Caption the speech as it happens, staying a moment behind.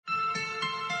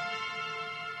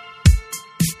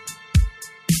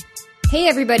Hey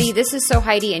everybody, this is So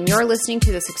Heidi, and you're listening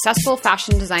to the Successful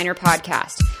Fashion Designer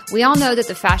Podcast. We all know that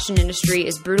the fashion industry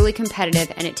is brutally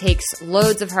competitive and it takes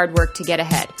loads of hard work to get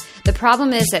ahead. The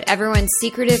problem is that everyone's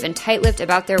secretive and tight-lipped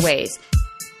about their ways.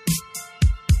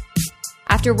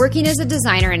 After working as a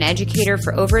designer and educator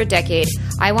for over a decade,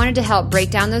 I wanted to help break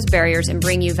down those barriers and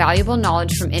bring you valuable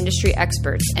knowledge from industry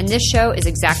experts, and this show is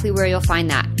exactly where you'll find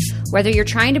that. Whether you're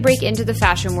trying to break into the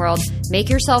fashion world, make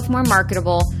yourself more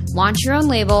marketable, launch your own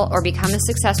label, or become a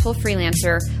successful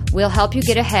freelancer, we'll help you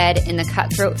get ahead in the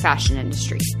cutthroat fashion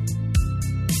industry.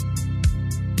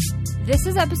 This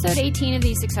is episode 18 of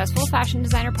the Successful Fashion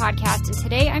Designer Podcast, and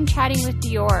today I'm chatting with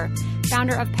Dior,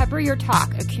 founder of Pepper Your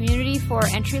Talk, a community for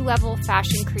entry-level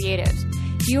fashion creatives.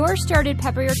 Dior started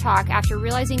Pepper Your Talk after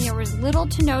realizing there was little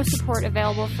to no support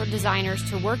available for designers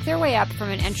to work their way up from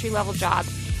an entry-level job.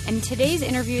 And in today's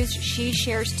interviews, she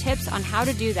shares tips on how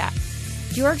to do that.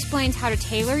 Dior explains how to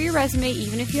tailor your resume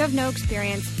even if you have no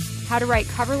experience, how to write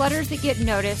cover letters that get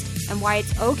noticed, and why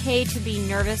it's okay to be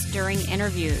nervous during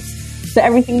interviews. So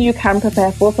everything you can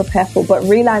prepare for, but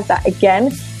realize that,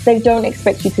 again, they don't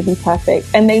expect you to be perfect,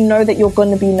 and they know that you're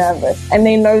going to be nervous, and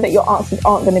they know that your answers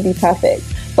aren't going to be perfect,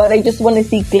 but they just want to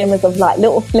see glimmers of light,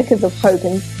 little flickers of hope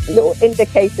and little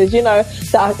indicators,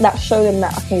 that show them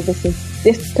that, okay, this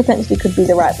potentially could be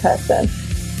the right person.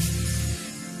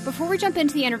 Before we jump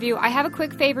into the interview, I have a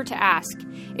quick favor to ask.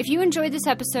 If you enjoyed this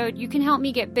episode, you can help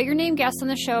me get bigger name guests on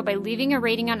the show by leaving a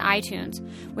rating on iTunes.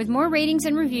 With more ratings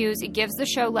and reviews, it gives the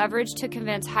show leverage to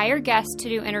convince higher guests to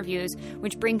do interviews,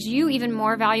 which brings you even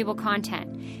more valuable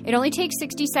content. It only takes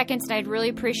 60 seconds, and I'd really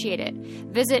appreciate it.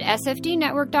 Visit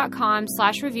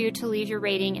sfdnetwork.com/review to leave your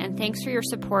rating, and thanks for your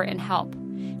support and help.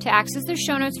 To access the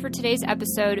show notes for today's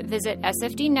episode, visit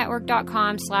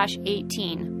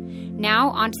sfdnetwork.com/18. Now,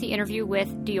 on to the interview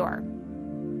with Dior.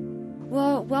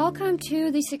 Well, welcome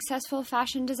to the Successful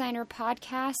Fashion Designer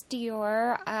Podcast,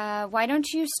 Dior. Why don't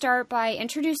you start by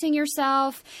introducing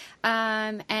yourself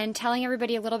and telling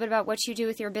everybody a little bit about what you do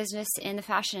with your business in the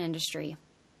fashion industry?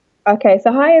 Okay,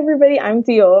 so hi everybody, I'm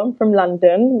Dior. I'm from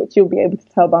London, which you'll be able to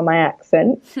tell by my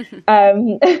accent.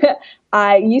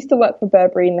 I used to work for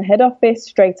Burberry in the head office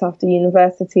straight after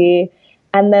university,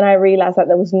 and then I realized that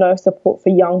there was no support for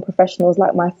young professionals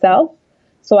like myself.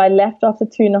 So I left after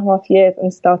 2.5 years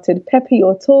and started Pepper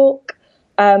Your Talk,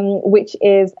 which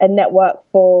is a network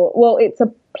it's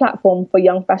a platform for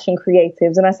young fashion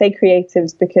creatives. And I say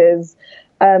creatives because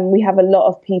we have a lot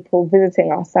of people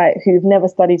visiting our site who've never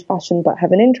studied fashion but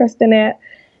have an interest in it.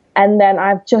 And then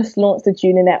I've just launched the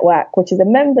Junior Network, which is a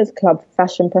members club for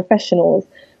fashion professionals,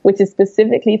 which is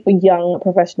specifically for young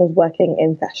professionals working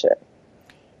in fashion.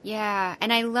 Yeah,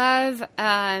 and I love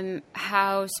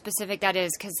how specific that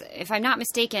is, because if I'm not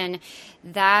mistaken,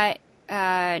 that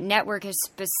network is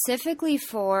specifically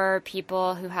for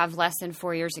people who have less than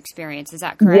 4 years experience. Is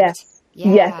that correct? Yes.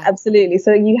 Yeah. Yes, absolutely.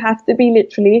 So you have to be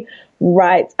literally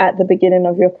right at the beginning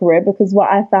of your career, because what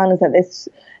I found is that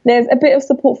there's a bit of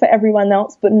support for everyone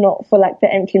else, but not for like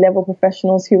the entry-level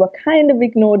professionals who are kind of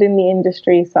ignored in the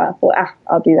industry. So I thought,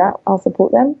 I'll do that. I'll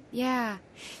support them. Yeah.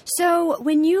 So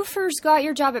when you first got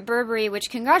your job at Burberry, which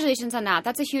congratulations on that,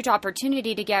 that's a huge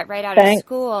opportunity to get right out of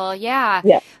school. Yeah.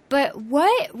 But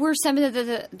what were some of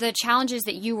the challenges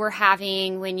that you were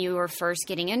having when you were first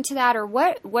getting into that? Or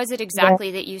what was it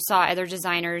exactly that you saw other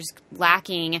designers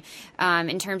lacking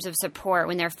in terms of support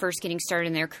when they're first getting started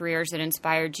in their careers that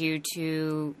inspired you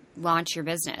to launch your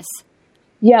business?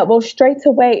 Yeah, well, straight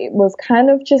away, it was kind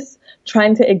of just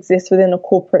trying to exist within a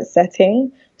corporate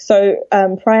setting. So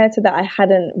prior to that, I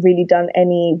hadn't really done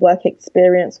any work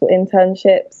experience or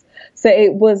internships. So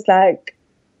it was like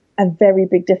a very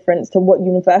big difference to what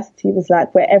university was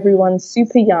like, where everyone's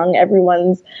super young,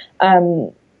 everyone's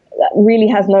really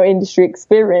has no industry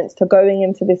experience, to going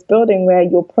into this building where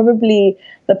you're probably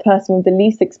the person with the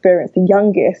least experience, the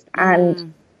youngest,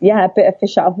 and a bit of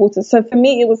fish out of water. So for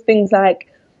me, it was things like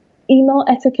email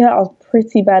etiquette. I was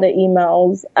pretty bad at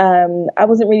emails. I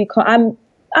wasn't really,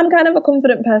 I'm kind of a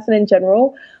confident person in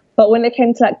general, but when it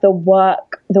came to like the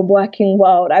working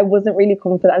world, I wasn't really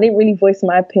confident. I didn't really voice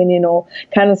my opinion or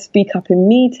kind of speak up in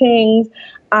meetings.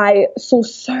 I saw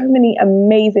so many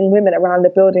amazing women around the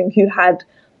building who had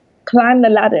climbed the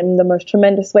ladder in the most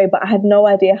tremendous way, but I had no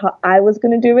idea how I was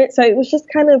going to do it. So it was just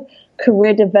kind of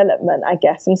career development, I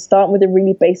guess, and starting with the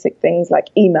really basic things like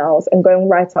emails and going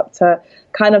right up to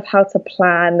kind of how to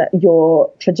plan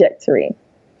your trajectory.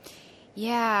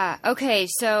 Yeah. Okay.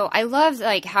 So I love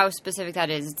like how specific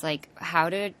that is. It's like how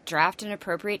to draft an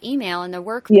appropriate email in the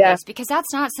workplace, because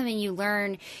that's not something you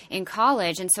learn in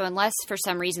college. And so unless for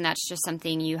some reason that's just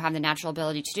something you have the natural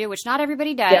ability to do, which not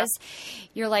everybody does,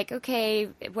 you're like, okay,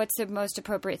 what's the most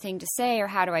appropriate thing to say, or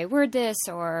how do I word this,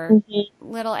 or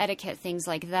little etiquette things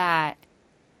like that.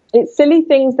 It's silly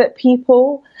things that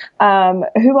people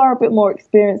who are a bit more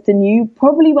experienced than you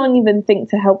probably won't even think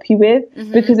to help you with,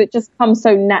 because it just comes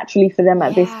so naturally for them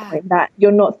at this point that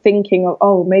you're not thinking of,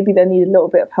 oh, maybe they need a little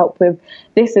bit of help with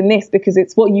this and this, because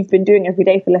it's what you've been doing every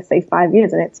day for, let's say, 5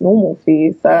 years, and it's normal for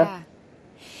you. So. Yeah.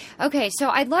 Okay, so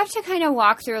I'd love to kind of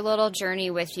walk through a little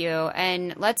journey with you.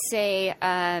 And let's say,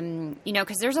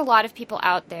 because there's a lot of people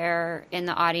out there in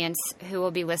the audience who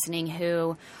will be listening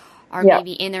who are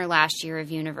maybe in their last year of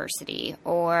university,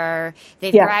 or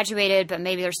they've graduated, but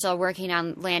maybe they're still working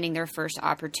on landing their first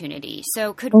opportunity.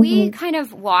 So could we kind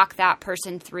of walk that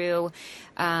person through,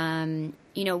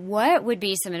 what would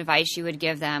be some advice you would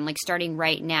give them, like starting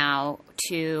right now,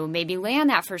 to maybe land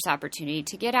that first opportunity,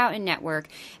 to get out and network,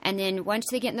 and then once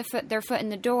they get their foot in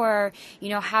the door,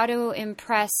 how to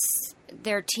impress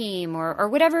their team, or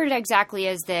whatever it exactly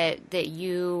is that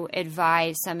you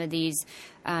advise some of these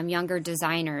younger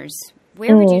designers.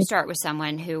 Where would you start with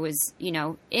someone who was,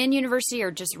 in university or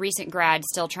just recent grad,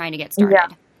 still trying to get started? Yeah.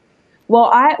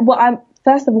 Well,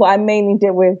 first of all, I mainly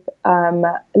deal with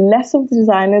less of the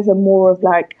designers and more of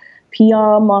like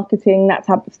PR, marketing, that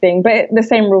type of thing. But the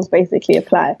same rules basically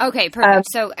apply. Okay, perfect.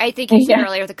 So I think you said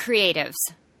earlier the creatives.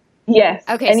 Yes.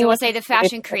 Okay, so we'll say the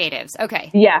fashion creatives. Okay.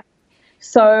 Yeah.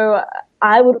 So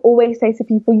I would always say to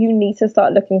people, you need to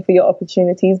start looking for your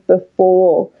opportunities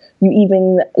before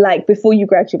you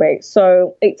graduate.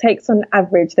 So it takes on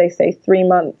average, they say 3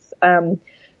 months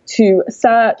to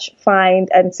search, find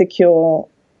and secure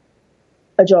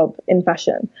a job in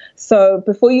fashion. So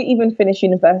before you even finish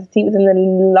university, within the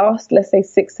last, let's say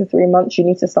 6 to 3 months, you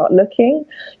need to start looking.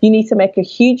 You need to make a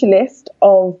huge list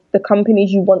of the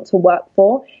companies you want to work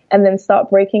for, and then start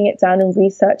breaking it down and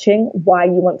researching why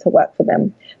you want to work for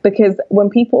them. Because when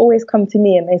people always come to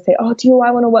me and they say, oh,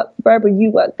 I want to work for Burberry,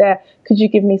 you work there, could you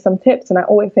give me some tips? And I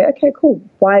always say, okay, cool.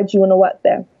 Why do you want to work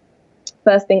there?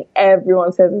 First thing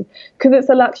everyone says is, because it's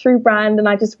a luxury brand and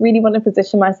I just really want to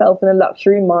position myself in a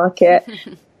luxury market,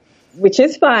 which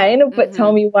is fine, but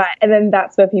tell me why. And then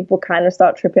that's where people kind of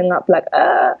start tripping up like,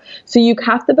 So you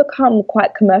have to become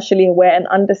quite commercially aware and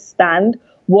understand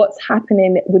what's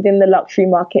happening within the luxury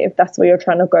market, if that's where you're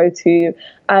trying to go to.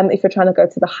 If you're trying to go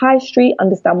to the high street,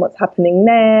 understand what's happening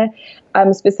there.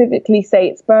 Specifically, say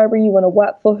it's Burberry you want to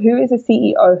work for. Who is the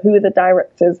CEO? Who are the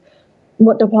directors?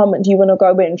 What department do you want to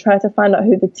go in? Try to find out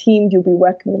who the team you'll be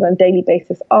working with on a daily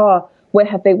basis are. Where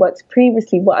have they worked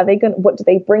previously? What do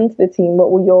they bring to the team?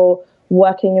 What will your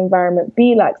working environment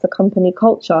be like? So company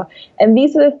culture. And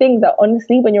these are the things that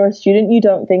honestly, when you're a student, you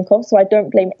don't think of. So I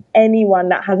don't blame anyone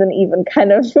that hasn't even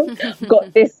kind of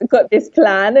got this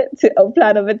plan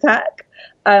of attack.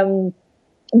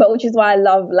 But which is why I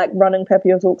love like running Pepper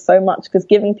Your Talk so much, because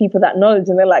giving people that knowledge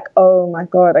and they're like, oh my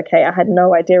God, okay, I had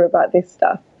no idea about this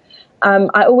stuff.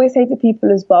 I always say to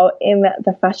people as well, in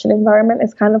the fashion environment,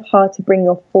 it's kind of hard to bring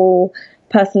your full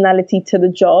personality to the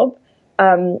job.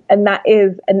 And that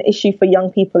is an issue for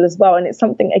young people as well. And it's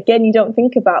something, again, you don't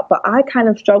think about, but I kind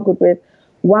of struggled with,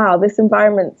 wow, this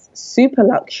environment's super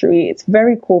luxury. It's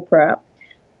very corporate.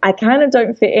 I kind of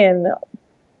don't fit in,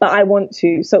 but I want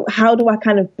to. So how do I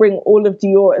kind of bring all of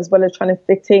Dior as well as trying to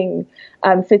fit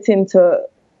into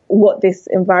what this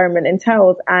environment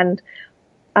entails? And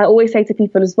I always say to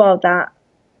people as well that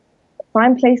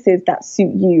find places that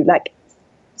suit you. Like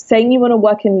saying you want to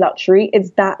work in luxury,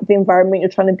 is that the environment you're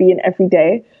trying to be in every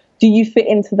day? Do you fit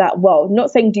into that world?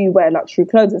 Not saying do you wear luxury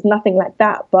clothes, it's nothing like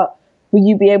that, but will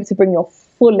you be able to bring your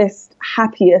fullest,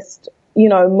 happiest,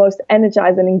 most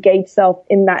energized and engaged self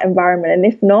in that environment? And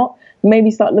if not,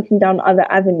 maybe start looking down other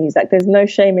avenues. Like there's no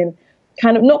shame in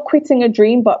kind of not quitting a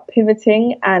dream, but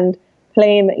pivoting and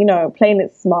playing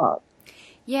it smart.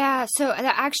 Yeah, so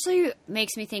that actually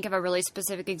makes me think of a really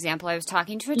specific example. I was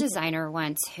talking to a designer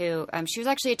once who, she was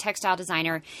actually a textile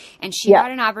designer, and she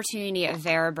got an opportunity at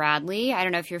Vera Bradley. I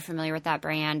don't know if you're familiar with that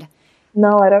brand.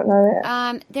 No, I don't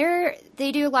know it.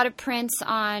 They do a lot of prints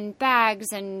on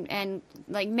bags and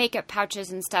like makeup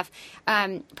pouches and stuff.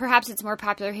 Perhaps it's more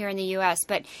popular here in the U.S.,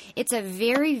 but it's a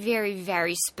very, very,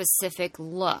 very specific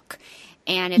look.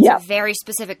 and it's a very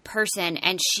specific person,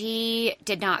 and she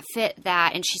did not fit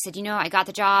that. And she said, I got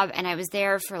the job and I was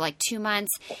there for like 2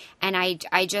 months, and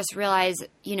I just realized,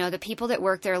 the people that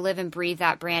work there live and breathe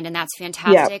that brand, and that's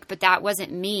fantastic, but that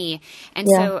wasn't me. And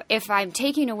so if I'm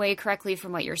taking away correctly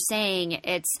from what you're saying,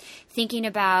 it's thinking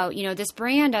about, this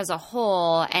brand as a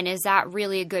whole, and is that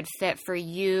really a good fit for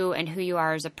you and who you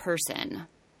are as a person?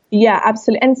 Yeah,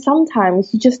 absolutely. And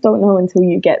sometimes you just don't know until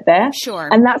you get there. Sure.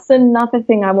 And that's another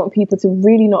thing I want people to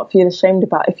really not feel ashamed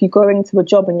about. If you go into a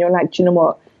job and you're like, do you know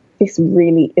what? This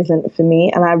really isn't for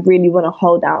me, and I really want to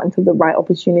hold out until the right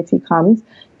opportunity comes.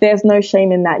 There's no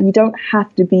shame in that. You don't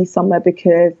have to be somewhere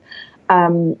because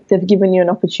they've given you an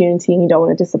opportunity and you don't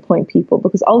want to disappoint people,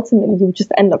 because ultimately you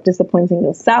just end up disappointing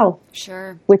yourself.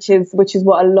 Sure. Which is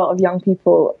what a lot of young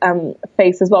people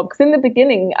face as well. Because in the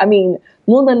beginning,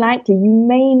 more than likely you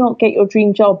may not get your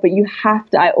dream job, but you have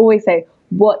to, I always say,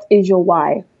 what is your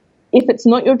why? If it's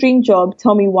not your dream job,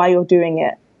 tell me why you're doing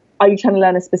it. Are you trying to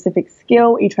learn a specific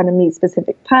skill? Are you trying to meet a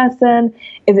specific person?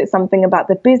 Is it something about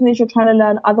the business you're trying to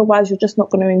learn? Otherwise, you're just not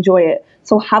going to enjoy it.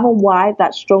 So have a why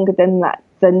that's stronger than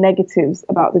the negatives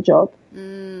about the job.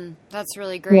 That's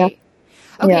really great.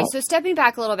 Okay, so stepping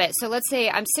back a little bit. So let's say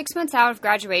I'm 6 months out of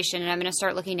graduation, and I'm going to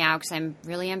start looking now because I'm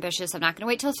really ambitious. I'm not going to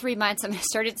wait till 3 months. I'm going to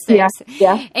start at 6.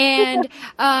 Yeah. And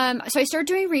so I start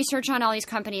doing research on all these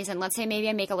companies, and let's say maybe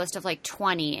I make a list of like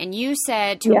 20. And you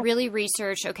said to really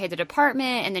research, the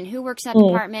department, and then who works in that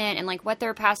department, and like what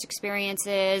their past experience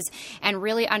is, and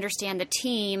really understand the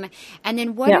team. And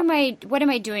then what am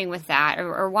I doing with that,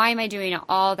 or why am I doing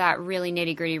all that really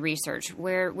nitty gritty research?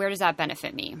 Where does that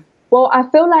benefit me? Well, I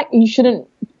feel like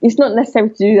it's not necessary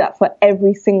to do that for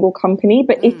every single company,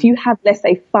 but if you have, let's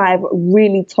say, 5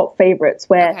 really top favorites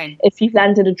where if you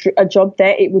landed a job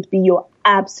there, it would be your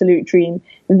absolute dream,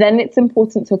 then it's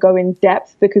important to go in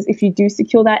depth, because if you do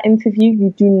secure that interview, you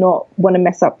do not want to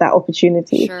mess up that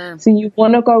opportunity. Sure. So you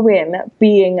want to go in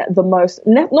being the most,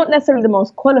 not necessarily the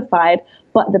most qualified,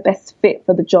 but the best fit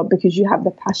for the job, because you have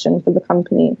the passion for the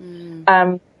company.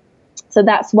 So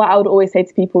that's what I would always say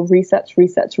to people: research.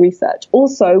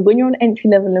 Also, when you're an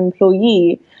entry-level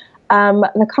employee,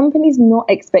 the company's not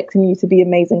expecting you to be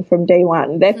amazing from day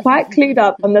one. They're quite clued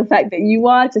up on the fact that you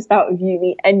are just out of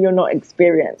uni and you're not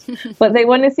experienced. But they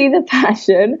want to see the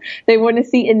passion. They want to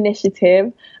see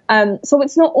initiative. So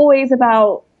it's not always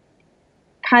about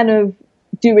kind of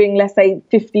doing, let's say,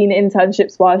 15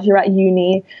 internships whilst you're at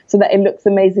uni so that it looks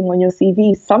amazing on your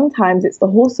CV. Sometimes it's the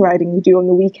horse riding you do on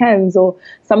the weekends, or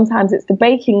sometimes it's the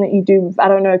baking that you do with,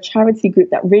 a charity group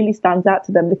that really stands out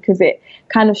to them because it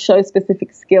kind of shows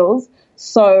specific skills.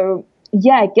 So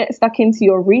get stuck into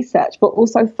your research, but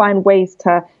also find ways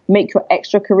to make your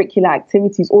extracurricular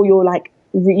activities or your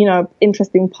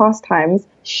interesting pastimes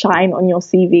shine on your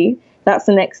CV. That's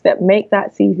the next step. Make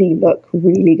that CV look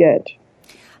really good.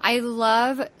 I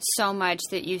love so much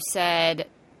that you said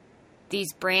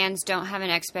these brands don't have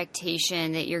an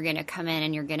expectation that you're going to come in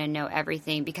and you're going to know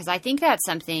everything, because I think that's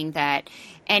something that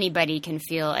anybody can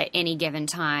feel at any given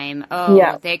time.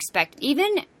 They expect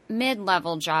even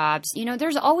mid-level jobs,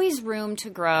 there's always room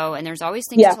to grow, and there's always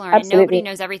things to learn, and nobody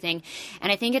knows everything.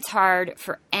 And I think it's hard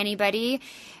for anybody.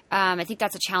 I think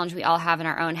that's a challenge we all have in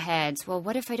our own heads. Well,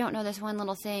 what if I don't know this one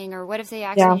little thing? Or what if they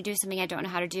ask me to do something I don't know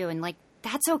how to do? And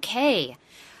that's okay.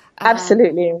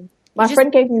 Absolutely. My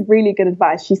friend gave me really good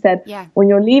advice. She said, when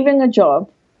you're leaving a job,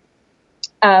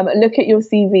 look at your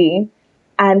CV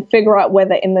and figure out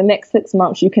whether in the next 6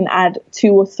 months you can add 2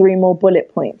 or 3 more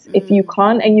bullet points. If you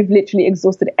can't, and you've literally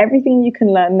exhausted everything you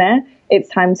can learn there, it's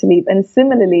time to leave. And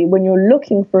similarly, when you're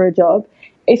looking for a job,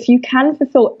 if you can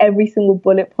fulfill every single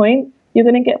bullet point, you're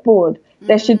going to get bored.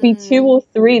 There should be 2 or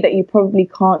 3 that you probably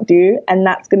can't do, and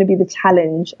that's going to be the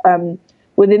challenge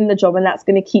within the job, and that's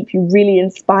going to keep you really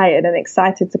inspired and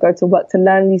excited to go to work to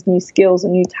learn these new skills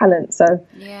and new talents. So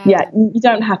you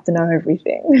don't have to know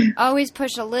everything. Always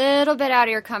push a little bit out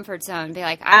of your comfort zone. Be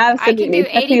like, I can do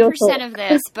 80% of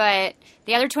this, but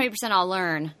the other 20% I'll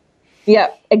learn. Yeah,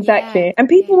 exactly. And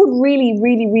people would really,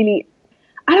 really, really,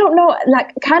 I don't know,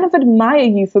 kind of admire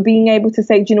you for being able to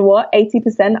say, do you know what,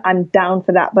 80%, I'm down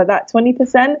for that. But that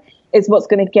 20% is what's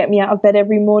going to get me out of bed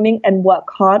every morning and work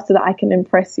hard so that I can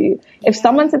impress you. If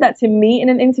someone said that to me in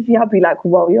an interview, I'd be like,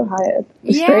 whoa, you're hired.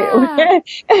 Straight away.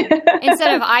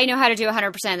 Instead of, I know how to do 100%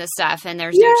 of this stuff, and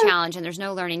there's no challenge, and there's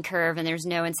no learning curve, and there's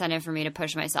no incentive for me to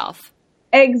push myself.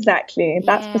 Exactly.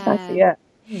 That's precisely it.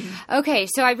 Okay,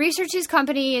 so I researched these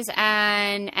companies,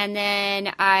 and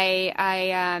then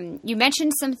I you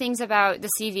mentioned some things about the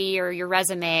CV or your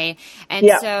resume,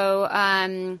 and so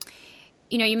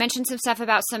you mentioned some stuff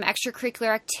about some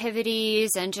extracurricular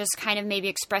activities and just kind of maybe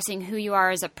expressing who you are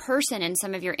as a person and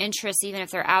some of your interests, even if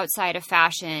they're outside of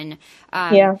fashion.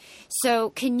 So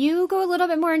can you go a little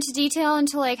bit more into detail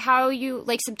into like how you,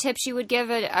 like some tips you would give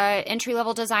a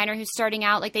entry-level designer who's starting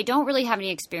out? Like they don't really have any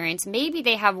experience. Maybe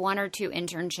they have 1 or 2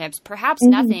 internships, perhaps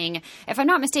nothing. If I'm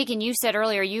not mistaken, you said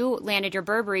earlier you landed your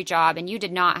Burberry job and you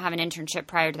did not have an internship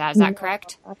prior to that. Is that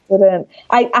correct? I didn't.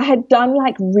 I had done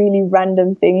like really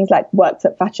random things, like worked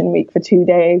at Fashion Week for 2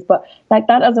 days, but like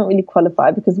that doesn't really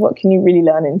qualify because what can you really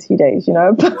learn in 2 days,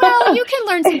 Well, you can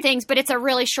learn some things, but it's a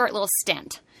really short little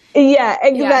stint. Yeah,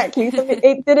 exactly. Yeah. So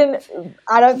it didn't,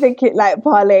 I don't think it like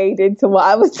parlayed into what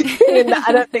I was doing.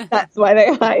 I don't think that's why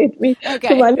they hired me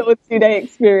for my little 2-day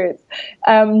experience.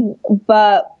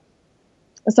 But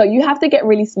so you have to get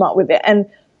really smart with it. And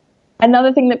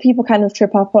another thing that people kind of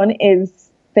trip up on is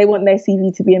they want their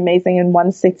CV to be amazing in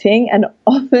one sitting. And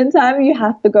oftentimes you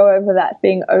have to go over that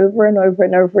thing over and over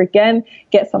and over again,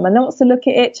 get someone else to look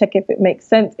at it, check if it makes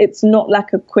sense. It's not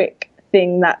like a quick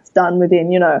thing that's done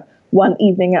within, one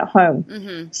evening at home.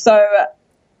 Mm-hmm. So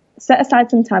set aside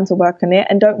some time to work on it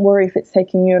and don't worry if it's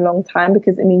taking you a long time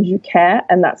because it means you care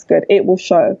and that's good. It will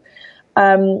show.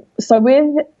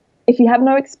 If you have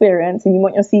no experience and you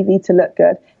want your CV to look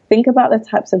good, think about the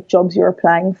types of jobs you're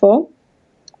applying for.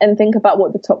 And think about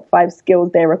what the top 5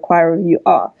 skills they require of you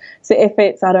are. So if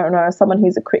it's, I don't know, someone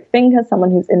who's a quick thinker, someone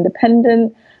who's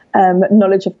independent,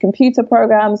 knowledge of computer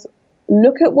programs,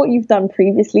 look at what you've done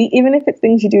previously, even if it's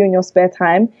things you do in your spare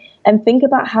time, and think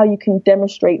about how you can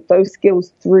demonstrate those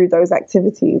skills through those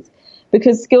activities.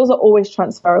 Because skills are always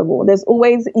transferable.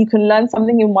 You can learn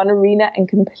something in one arena and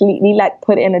completely like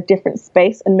put it in a different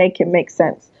space and make it make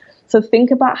sense. So think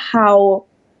about how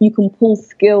you can pull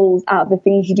skills out of the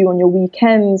things you do on your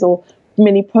weekends or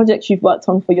mini projects you've worked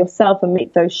on for yourself and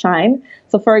make those shine.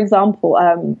 So for example,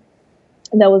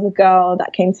 there was a girl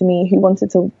that came to me who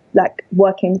wanted to like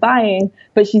work in buying,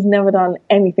 but she's never done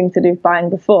anything to do with buying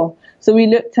before. So we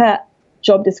looked at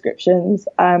job descriptions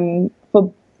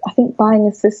for, I think, buying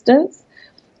assistant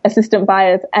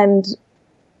buyers, and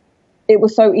it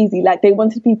was so easy. Like they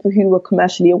wanted people who were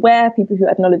commercially aware, people who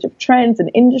had knowledge of trends and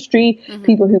industry,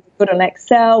 people who were good on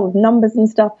Excel with numbers and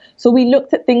stuff. So we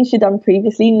looked at things she'd done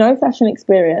previously, no fashion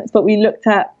experience, but we looked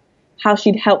at how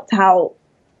she'd helped out,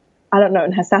 I don't know,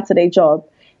 in her Saturday job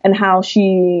and how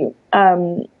she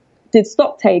did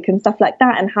stock take and stuff like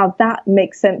that and how that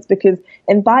makes sense because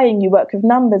in buying you work with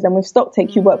numbers and with stock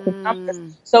take you work with numbers.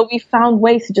 So we found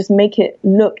ways to just make it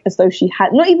look as though she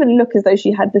had, not even look as though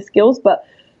she had the skills, but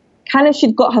kind of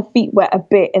she'd got her feet wet a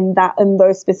bit in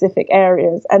those specific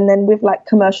areas. And then with like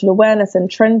commercial awareness and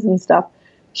trends and stuff,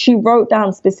 she wrote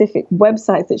down specific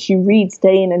websites that she reads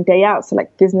day in and day out. So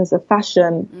like Business of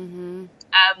Fashion,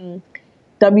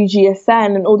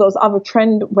 WGSN and all those other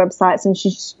trend websites. And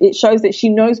it shows that she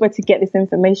knows where to get this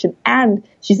information and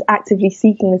she's actively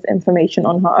seeking this information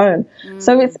on her own.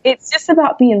 So it's just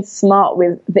about being smart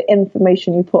with the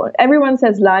information you put. Everyone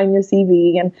says lie in your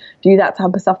CV and do that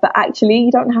type of stuff, but actually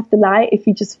you don't have to lie if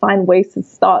you just find ways to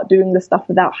start doing the stuff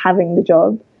without having the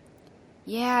job.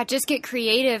 Yeah, just get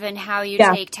creative in how you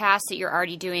take tasks that you're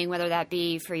already doing, whether that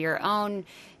be for your own,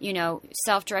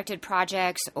 self-directed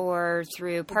projects or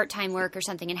through part-time work or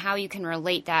something, and how you can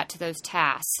relate that to those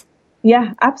tasks.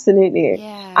 Yeah, absolutely.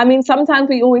 Yeah. I mean, sometimes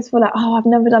we always feel like, I've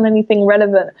never done anything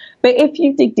relevant. But if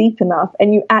you dig deep enough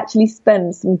and you actually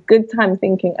spend some good time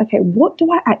thinking, okay, what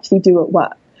do I actually do at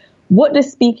work? What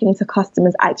does speaking to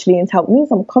customers actually entail? It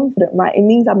means I'm confident, right? It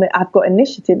means I've got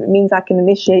initiative. It means I can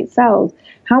initiate sales.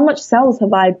 How much sales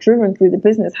have I driven through the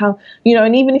business? How,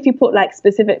 and even if you put like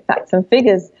specific facts and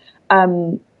figures,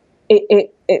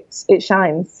 it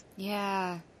shines.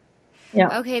 Yeah.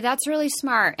 Yeah. Okay. That's really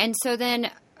smart. And so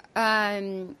then,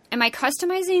 am I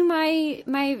customizing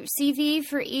my CV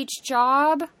for each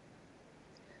job?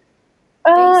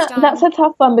 That's a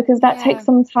tough one because that takes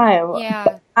some time.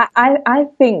 Yeah. I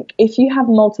think if you have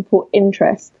multiple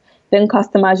interests, then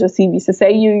customize your CV. So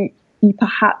say you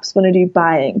perhaps want to do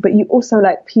buying, but you also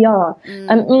like PR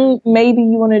and maybe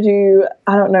you want to do,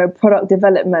 I don't know, product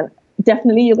development.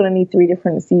 Definitely you're going to need 3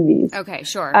 different CVs. Okay,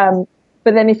 sure.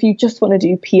 But then if you just want to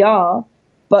do PR,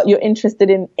 but you're interested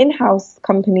in in-house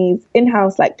companies,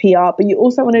 in-house like PR, but you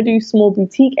also want to do small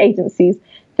boutique agencies,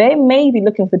 they may be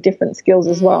looking for different skills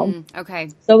as well. Okay.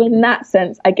 So in that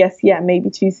sense, I guess,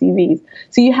 maybe 2 CVs.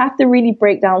 So you have to really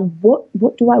break down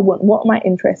what do I want? What are my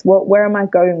interests? Where am I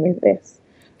going with this?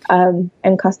 And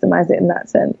customize it in that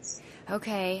sense.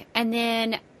 Okay. And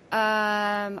then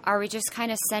are we just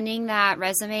kind of sending that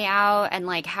resume out, and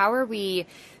like, how are we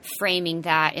framing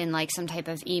that in like some type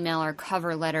of email or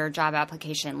cover letter job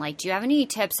application? Like, do you have any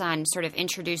tips on sort of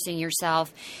introducing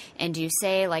yourself? And do you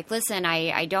say like, listen,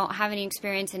 I don't have any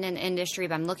experience in an industry,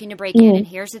 but I'm looking to break in, and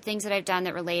here's the things that I've done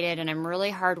that related, and I'm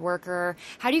really hard worker.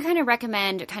 How do you kind of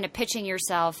recommend kind of pitching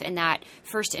yourself in that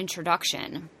first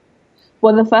introduction?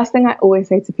 Well, the first thing I always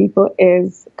say to people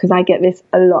is, because I get this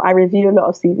a lot, I review a lot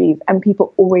of CVs and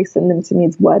people always send them to me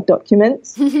as Word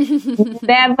documents.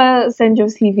 Never send your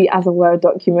CV as a Word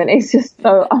document. It's just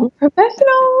so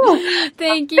unprofessional.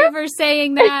 Thank you for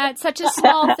saying that. Such a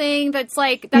small thing that's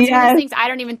like, that's one of those things I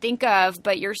don't even think of,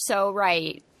 but you're so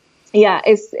right. Yeah,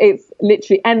 it's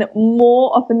literally, and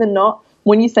more often than not,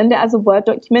 when you send it as a Word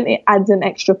document, it adds an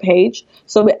extra page.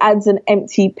 So it adds an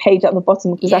empty page at the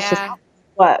bottom, because that's just how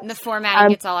works. And the formatting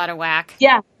gets all out of whack.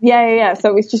 Yeah.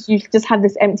 So it's just, you just have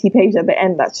this empty page at the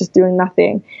end that's just doing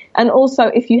nothing. And also,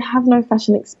 if you have no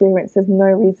fashion experience, there's no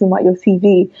reason why your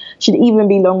CV should even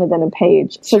be longer than a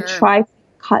page. So try to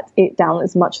cut it down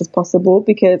as much as possible,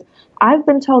 because I've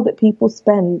been told that people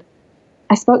spend,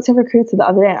 I spoke to a recruiter the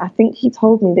other day, I think he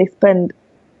told me they spend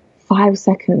 5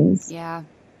 seconds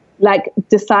like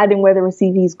deciding whether a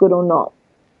CV is good or not.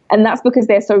 And that's because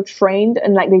they're so trained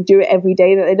and like they do it every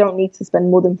day that they don't need to spend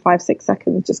more than 5-6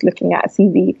 seconds just looking at a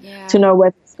CV to know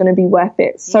whether it's going to be worth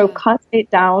it. So cut it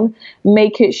down,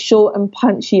 make it short and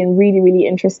punchy and really, really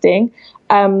interesting.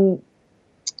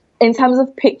 In terms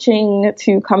of pitching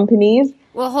to companies.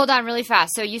 Well, hold on really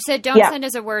fast. So you said don't send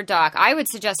as a Word doc. I would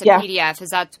suggest a PDF. Is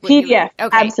that what PDF,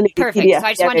 okay, absolutely. Perfect. PDF. So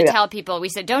I just wanted to tell people, we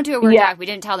said don't do a Word doc. We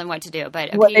didn't tell them what to do,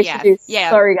 but a PDF.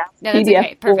 Sorry, guys. No, that's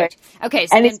okay. Perfect. Okay.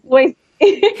 So and it's always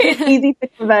it's easy to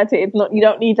convert it. It's not, you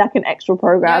don't need like an extra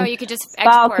program. No, you could just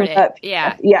export it.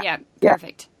 Yeah.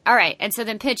 Perfect. All right. And so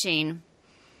then pitching.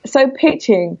 So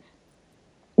pitching.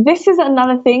 This is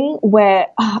another thing where,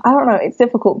 I don't know, it's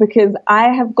difficult, because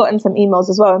I have gotten some emails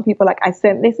as well, and people are like, I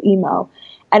sent this email,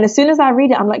 and as soon as I read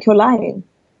it, I'm like, you're lying.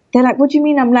 They're like, what do you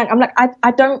mean I'm lying? I'm like,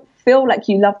 I don't feel like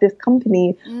you love this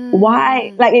company.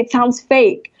 Why? Like, it sounds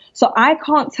fake. So I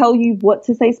can't tell you what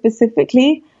to say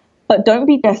specifically, but don't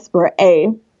be desperate,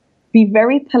 be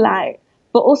very polite,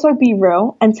 but also be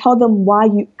real and tell them why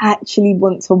you actually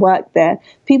want to work there.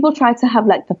 People try to have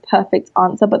like the perfect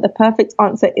answer, but the perfect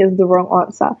answer is the wrong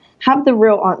answer. Have the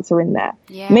real answer in there.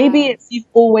 Maybe it's you've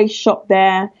always shopped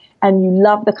there and you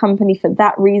love the company for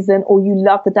that reason, or you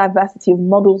love the diversity of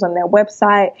models on their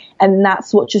website, and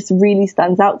that's what just really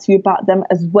stands out to you about them,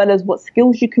 as well as what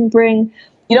skills you can bring.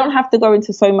 You don't have to go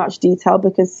into so much detail,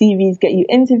 because CVs get you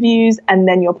interviews, and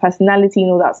then your personality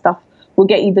and all that stuff will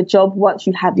get you the job once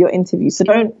you have your interview. So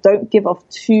don't give off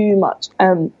too much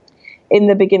in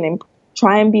the beginning.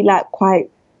 Try and be like quite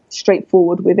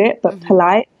straightforward with it, but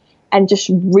polite, and just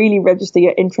really register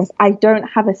your interest. I don't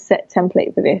have a set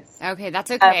template for this. Okay,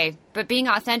 that's okay. But being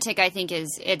authentic, I think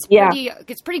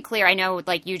it's pretty clear. I know,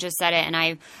 like you just said it, and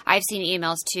I've seen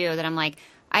emails too that I'm like,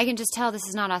 I can just tell this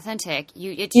is not authentic.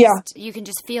 You can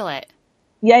just feel it.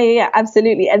 Yeah,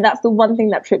 absolutely. And that's the one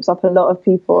thing that trips up a lot of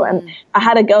people. And I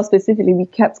had a girl specifically, we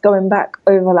kept going back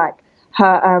over like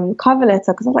her cover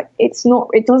letter, because I was like,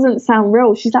 it doesn't sound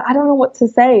real. She's like, I don't know what to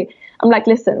say. I'm like,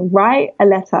 listen, write a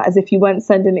letter as if you weren't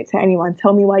sending it to anyone.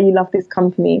 Tell me why you love this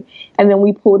company. And then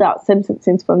we pulled out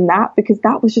sentences from that, because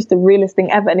that was just the realest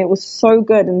thing ever. And it was so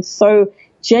good and so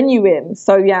genuine.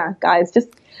 So yeah, guys, just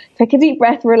take a deep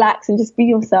breath, relax, and just be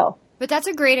yourself. But that's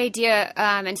a great idea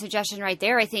and suggestion right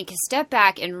there, I think, is step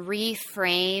back and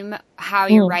reframe how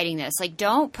you're writing this. Like,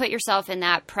 don't put yourself in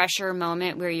that pressure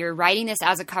moment where you're writing this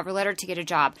as a cover letter to get a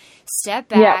job. Step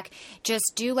back,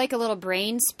 just do like a little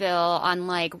brain spill on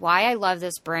like why I love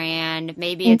this brand.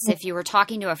 Maybe it's if you were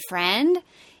talking to a friend,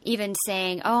 even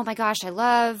saying, oh my gosh, I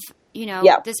love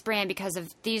this brand because of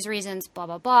these reasons, blah,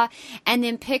 blah, blah, and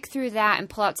then pick through that and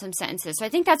pull out some sentences. So I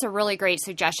think that's a really great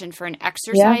suggestion for an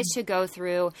exercise to go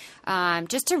through,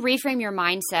 just to reframe your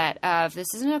mindset of this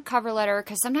isn't a cover letter,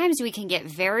 because sometimes we can get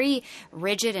very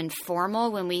rigid and formal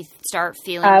when we start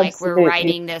feeling like we're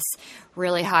writing this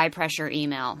really high pressure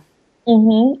email.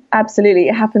 Absolutely.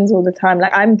 It happens all the time.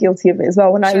 Like, I'm guilty of it as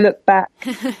well. When I look back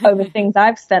over things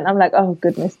I've sent, I'm like, oh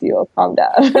goodness, Dior, calm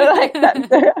down. Like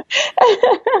that.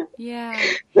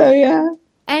 So yeah.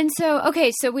 And so,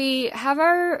 okay, so we have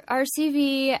our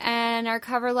CV and our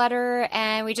cover letter,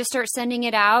 and we just start sending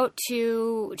it out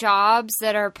to jobs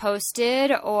that are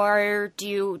posted, or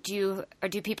do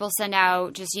people send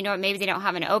out just, maybe they don't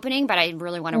have an opening, but I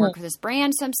really want to work with this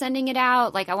brand, so I'm sending it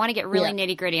out. Like, I want to get really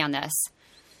nitty gritty on this.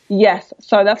 Yes.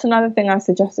 So that's another thing I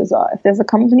suggest as well. If there's a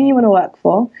company you want to work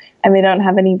for and they don't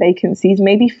have any vacancies,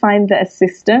 maybe find the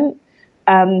assistant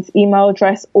email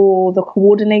address or the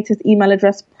coordinator's email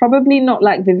address, probably not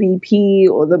like the VP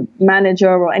or the manager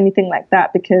or anything like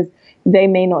that, because they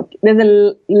may not, there's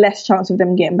a less chance of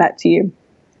them getting back to you.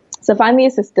 So find the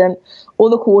assistant or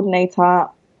the coordinator,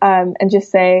 and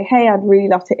just say, hey, I'd really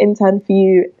love to intern for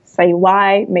you. Say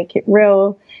why, make it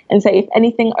real, and say, if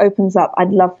anything opens up,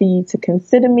 I'd love for you to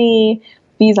consider me.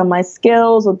 These are my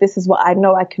skills, or this is what I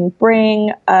know I can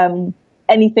bring.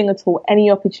 Anything at all, any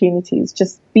opportunities,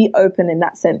 just be open in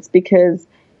that sense, because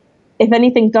if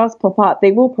anything does pop up,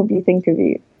 they will probably think of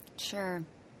you. Sure.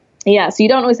 Yeah, so you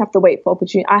don't always have to wait for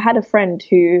opportunity. I had a friend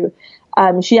who,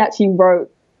 she actually wrote,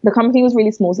 the company was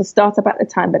really small, it was a startup at the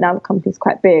time, but now the company's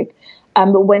quite big.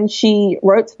 But when she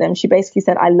wrote to them, she basically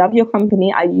said, I love your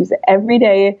company, I use it every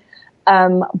day,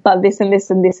 but this and this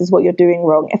and this is what you're doing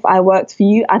wrong. If I worked for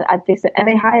you, I'd add this. And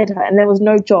they hired her, and there was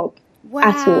no job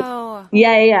at all.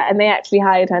 Yeah. And they actually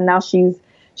hired her. Now she's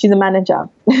a manager.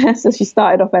 So she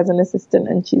started off as an assistant,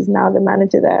 and she's now the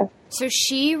manager there. So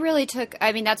she really took,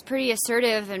 I mean, that's pretty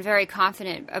assertive and very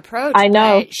confident approach. I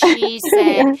know. But she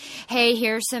said, hey,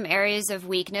 here's some areas of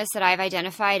weakness that I've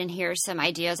identified, and here's some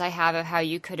ideas I have of how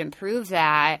you could improve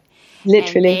that.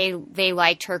 Literally. And they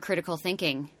liked her critical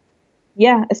thinking.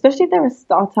 Yeah, especially if they're a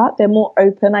startup, they're more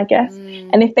open, I guess.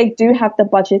 And if they do have the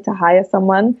budget to hire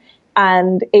someone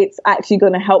and it's actually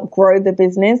going to help grow the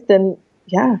business, then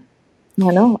yeah,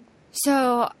 why not?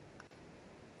 So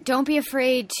don't be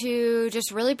afraid to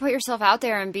just really put yourself out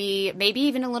there and be maybe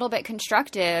even a little bit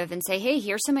constructive and say, hey,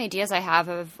 here's some ideas I have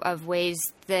of ways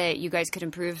that you guys could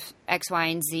improve X, Y,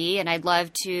 and Z. And I'd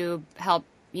love to help,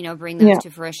 bring those to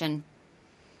fruition.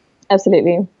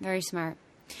 Absolutely. Very smart.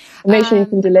 Make sure you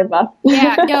can deliver.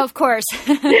 Yeah, no, of course.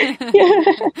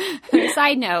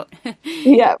 Side note.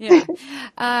 Yeah.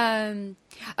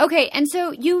 Okay, and so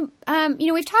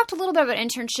we've talked a little bit about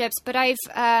internships, but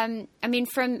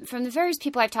from the various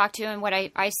people I've talked to and what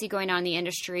I see going on in the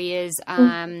industry is,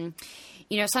 some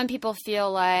people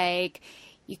feel like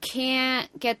you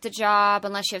can't get the job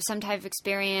unless you have some type of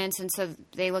experience. And so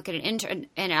they look at an intern,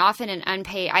 and often an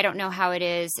unpaid, I don't know how it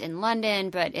is in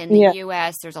London, but in the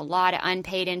US, there's a lot of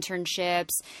unpaid internships.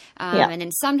 And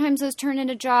then sometimes those turn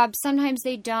into jobs. Sometimes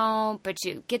they don't, but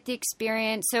you get the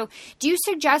experience. So do you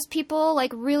suggest people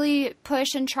like really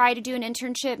push and try to do an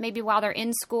internship maybe while they're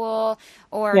in school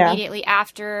or immediately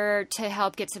after to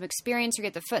help get some experience or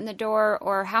get the foot in the door?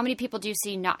 Or how many people do you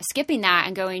see not skipping that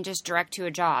and going just direct to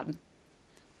a job?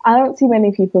 I don't see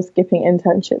many people skipping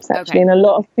internships, actually. Okay. And a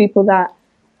lot of people that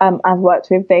I've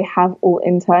worked with, they have all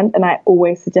interned. And I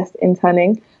always suggest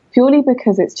interning purely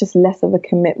because it's just less of a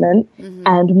commitment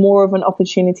and more of an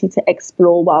opportunity to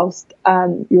explore whilst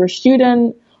you're a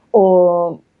student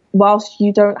or whilst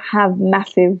you don't have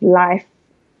massive life,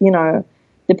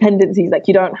 dependencies. Like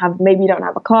maybe you don't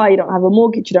have a car, you don't have a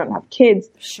mortgage, you don't have kids.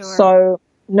 Sure. So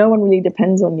no one really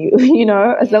depends on you,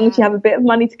 as long as you have a bit of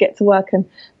money to get to work and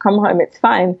come home, it's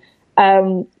fine.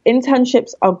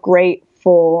 Internships are great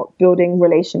for building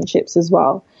relationships as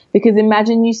well, because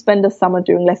imagine you spend a summer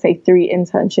doing, let's say, 3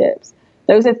 internships.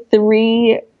 Those are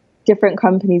 3 different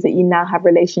companies that you now have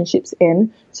relationships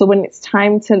in. So when it's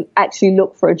time to actually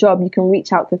look for a job, you can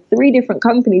reach out to 3 different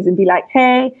companies and be like,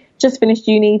 hey, just finished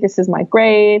uni. This is my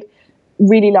grade.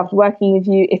 Really loved working with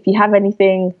you. If you have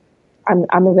anything,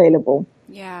 I'm available.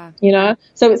 Yeah.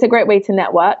 So it's a great way to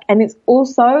network. And it's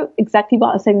also exactly what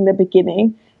I was saying in the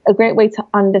beginning, a great way to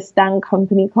understand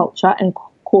company culture and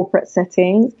corporate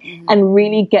settings and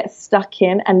really get stuck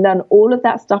in and learn all of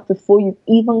that stuff before you've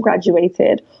even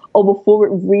graduated or before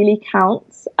it really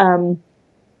counts, and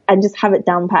just have it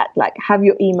down pat, like have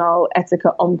your email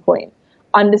etiquette on point,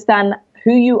 understand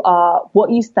who you are,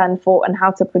 what you stand for, and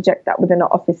how to project that within an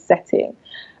office setting,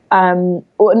 and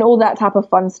all that type of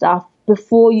fun stuff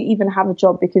before you even have a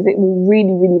job, because it will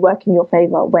really, really work in your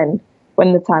favor when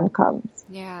the time comes.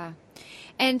 Yeah.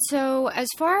 And so as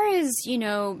far as,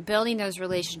 building those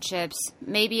relationships,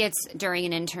 maybe it's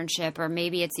during an internship or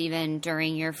maybe it's even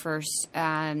during your first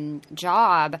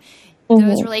job,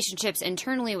 those relationships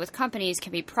internally with companies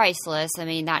can be priceless. I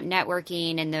mean, that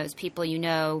networking and those people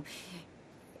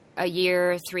a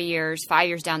year, 3 years, 5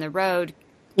 years down the road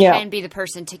can be the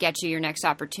person to get you your next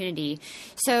opportunity.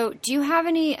 So do you have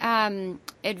any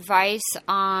advice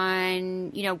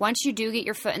on, once you do get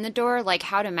your foot in the door, like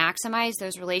how to maximize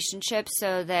those relationships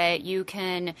so that you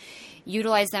can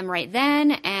utilize them right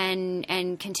then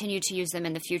and continue to use them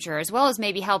in the future, as well as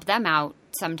maybe help them out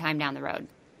sometime down the road?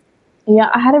 Yeah,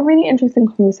 I had a really interesting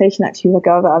conversation actually with a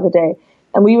girl the other day.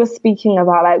 And we were speaking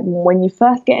about like when you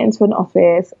first get into an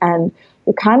office and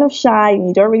you're kind of shy and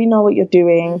you don't really know what you're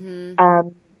doing.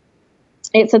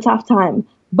 It's a tough time,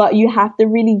 but you have to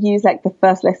really use like the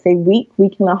first, let's say week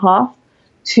and a half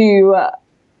to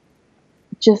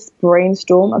just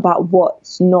brainstorm about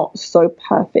what's not so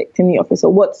perfect in the office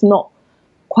or what's not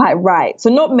quite right. So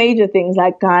not major things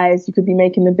like, guys, you could be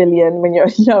making $1 billion when you're,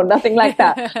 nothing like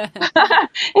that.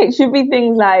 It should be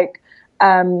things like,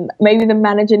 maybe the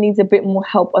manager needs a bit more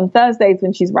help on Thursdays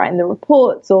when she's writing the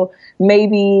reports, or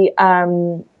maybe, I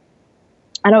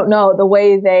don't know, the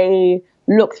way they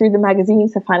look through the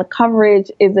magazines to find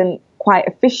coverage isn't quite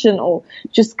efficient, or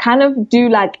just kind of do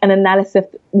like an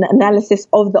analysis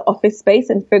of the office space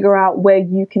and figure out where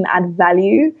you can add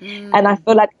value. And I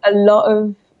feel like a lot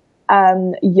of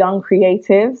young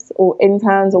creatives or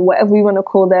interns or whatever we want to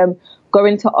call them go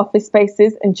into office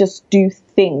spaces and just do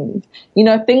things,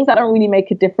 things that don't really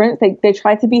make a difference. They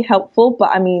try to be helpful,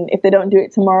 but I mean, if they don't do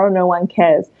it tomorrow, no one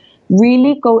cares.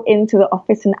 Really go into the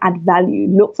office and add value.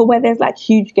 Look for where there's like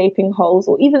huge gaping holes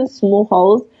or even small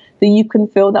holes that you can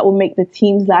fill that will make the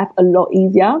team's life a lot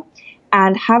easier,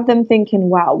 and have them thinking,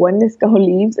 wow, when this girl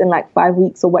leaves in like 5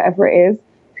 weeks or whatever it is,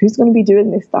 who's going to be doing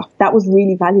this stuff? That was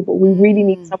really valuable. We really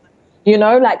need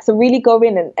someone, so really go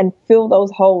in and fill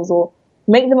those holes, or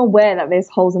make them aware that there's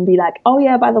holes and be like, oh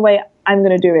yeah, by the way, I'm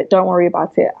going to do it. Don't worry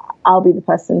about it. I'll be the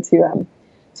person to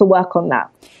work on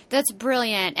that. That's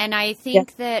brilliant. And I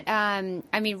think that,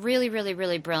 really, really,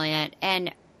 really brilliant.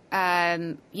 And,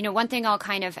 one thing I'll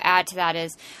kind of add to that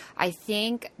is I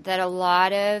think that a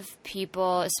lot of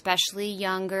people, especially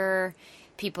younger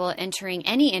people entering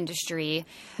any industry,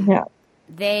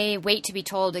 they wait to be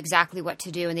told exactly what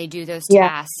to do, and they do those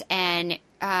tasks. And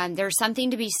there's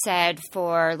something to be said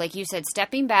for, like you said,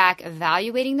 stepping back,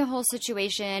 evaluating the whole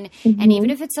situation, and even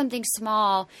if it's something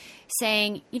small,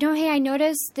 saying, hey, I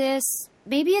noticed this.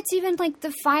 Maybe it's even like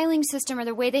the filing system or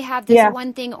the way they have this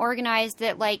one thing organized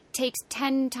that like takes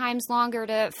 10 times longer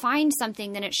to find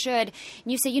something than it should.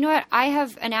 And you say, you know what, I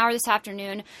have an hour this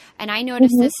afternoon and I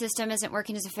noticed this system isn't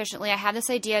working as efficiently. I have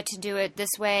this idea to do it this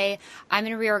way. I'm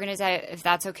going to reorganize that if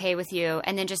that's okay with you.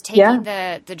 And then just taking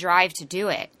the drive to do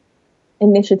it.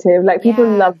 Initiative. Like people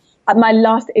love my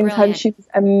last internship was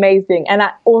amazing. And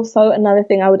another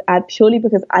thing I would add, purely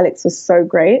because Alex was so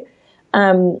great,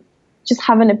 just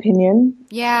have an opinion.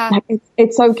 Yeah. Like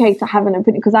it's okay to have an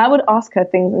opinion, because I would ask her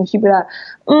things and she'd be like,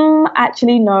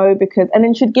 actually no, and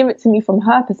then she'd give it to me from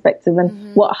her perspective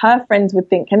and what her friends would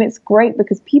think. And it's great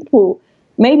because people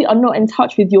maybe are not in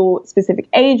touch with your specific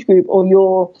age group or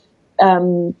your,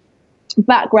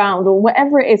 background or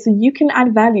whatever it is. So you can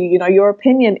add value, your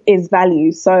opinion is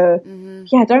value. So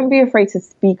don't be afraid to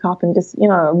speak up and just,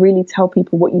 really tell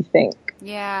people what you think.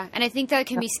 Yeah. And I think that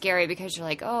can be scary because you're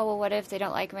like, oh, well, what if they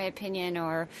don't like my opinion,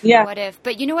 or what if,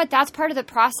 but you know what, that's part of the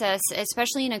process,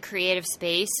 especially in a creative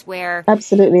space where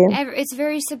absolutely it's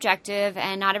very subjective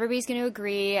and not everybody's going to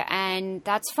agree, and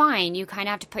that's fine. You kind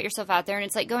of have to put yourself out there, and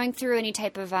it's like going through any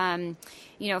type of,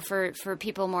 for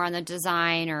people more on the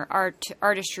design or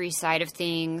artistry side of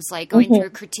things, like going through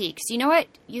critiques. You know what?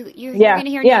 You're going to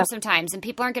hear no sometimes, and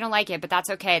people aren't going to like it, but that's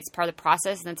okay. It's part of the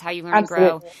process, and that's how you learn and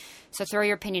grow. So throw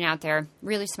your opinion out there.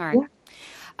 Really smart.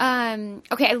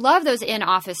 Okay, I love those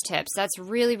in-office tips. That's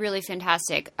really, really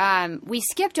fantastic. We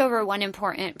skipped over one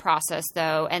important process,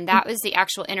 though, and that was the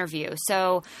actual interview.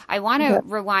 So I want to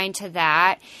rewind to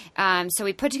that. So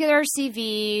we put together our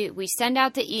CV, we send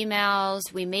out the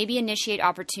emails, we maybe initiate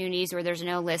opportunities where there's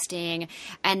no listing,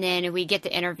 and then we get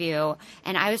the interview.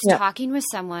 And I was talking with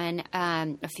someone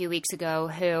a few weeks ago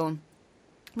who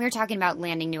we were talking about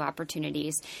landing new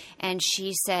opportunities, and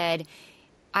she said,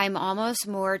 I'm almost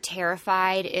more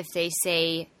terrified if they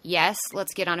say, yes,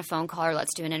 let's get on a phone call or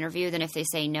let's do an interview, than if they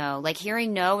say no. Like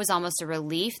hearing no was almost a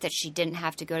relief that she didn't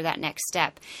have to go to that next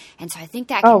step. And so I think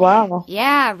that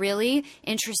really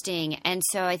interesting. And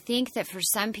so I think that for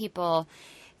some people,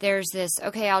 there's this,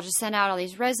 okay, I'll just send out all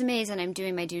these resumes and I'm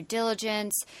doing my due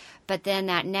diligence. But then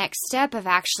that next step of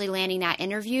actually landing that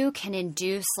interview can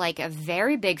induce like a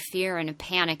very big fear and a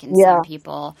panic in some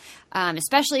people,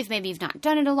 especially if maybe you've not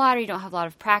done it a lot or you don't have a lot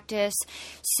of practice.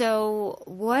 So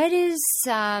what is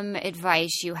some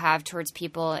advice you have towards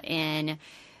people in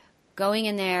going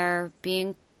in there,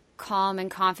 being calm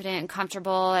and confident and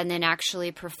comfortable, and then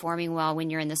actually performing well when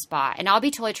you're in the spot? And I'll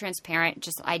be totally transparent.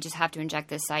 I just have to inject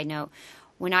this side note.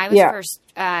 When I was first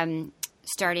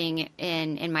starting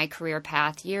in my career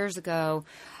path years ago,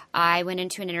 I went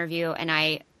into an interview and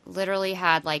I literally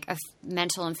had like a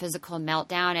mental and physical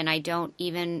meltdown, and I don't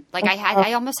even like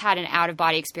I almost had an out of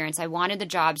body experience. I wanted the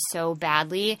job so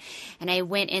badly, and I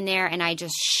went in there and I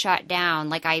just shut down.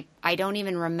 Like I don't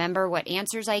even remember what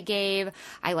answers I gave.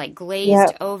 I like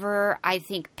glazed over. I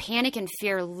think panic and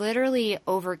fear literally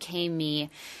overcame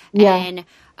me. And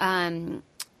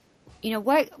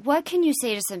what can you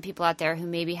say to some people out there who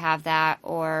maybe have that,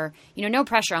 or, no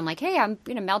pressure on like, hey, I'm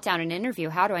going to melt down an interview.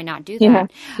 How do I not do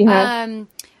that? Yeah.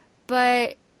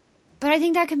 But I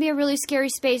think that can be a really scary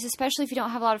space, especially if you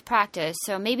don't have a lot of practice.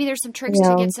 So maybe there's some tricks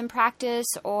to get some practice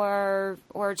or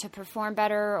to perform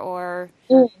better, or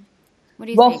what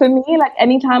do you think? Well, for me, like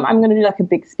anytime I'm going to do like a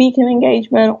big speaking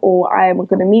engagement or I'm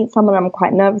going to meet someone, I'm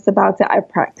quite nervous about it. I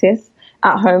practice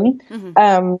at home.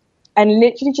 And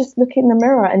literally just look in the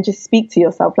mirror and just speak to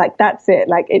yourself. Like, that's it.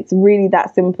 Like, it's really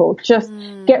that simple. Just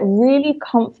get really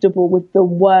comfortable with the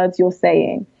words you're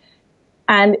saying.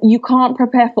 And you can't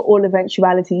prepare for all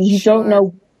eventualities. You don't know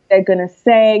what they're going to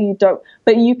say.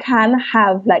 But you can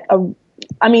have like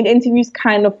interviews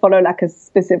kind of follow like a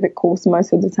specific course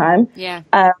most of the time. Yeah.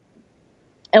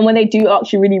 And when they do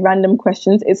ask you really random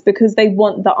questions, it's because they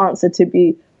want the answer to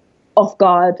be off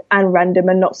guard and random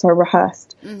and not so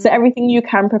rehearsed. So everything you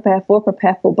can prepare for,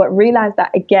 but realize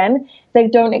that again, they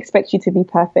don't expect you to be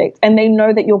perfect, and they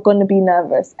know that you're going to be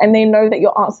nervous, and they know that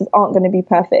your answers aren't going to be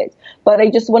perfect, but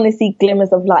they just want to see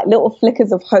glimmers of like little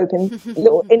flickers of hope and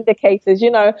little indicators,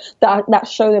 that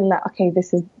show them that, okay,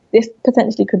 this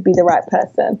potentially could be the right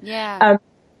person. Yeah.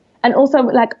 And also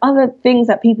like other things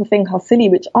that people think are silly,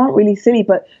 which aren't really silly,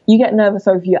 but you get nervous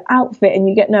over your outfit and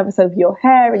you get nervous over your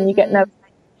hair and you get nervous.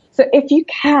 So if you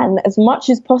can, as much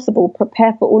as possible,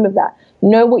 prepare for all of that.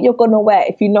 Know what you're going to wear.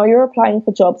 If you know you're applying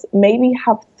for jobs, maybe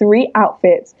have 3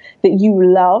 outfits that you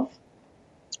love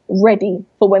ready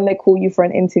for when they call you for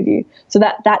an interview. So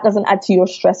that doesn't add to your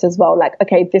stress as well. Like,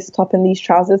 okay, this top and these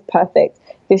trousers, perfect.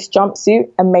 This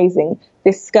jumpsuit, amazing.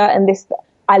 This skirt and this,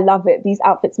 I love it. These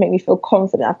outfits make me feel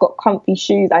confident. I've got comfy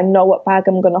shoes. I know what bag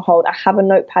I'm going to hold. I have a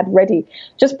notepad ready.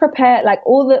 Just prepare, like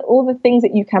all the things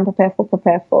that you can prepare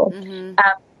for.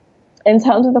 In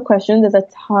terms of the questions, there's a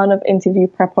ton of interview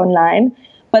prep online,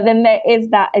 but then there is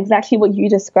that exactly what you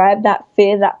described, that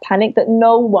fear, that panic that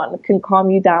no one can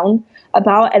calm you down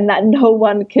about, and that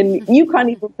you can't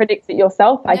even predict it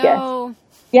yourself, I guess.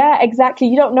 Yeah, exactly.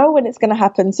 You don't know when it's going to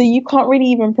happen, so you can't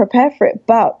really even prepare for it.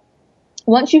 But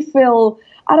once you feel,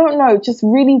 I don't know, just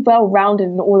really well-rounded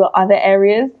in all the other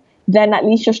areas, then at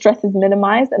least your stress is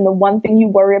minimized, and the one thing you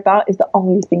worry about is the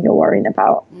only thing you're worrying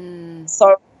about.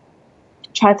 So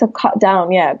try to cut down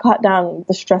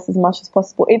the stress as much as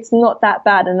possible. It's not that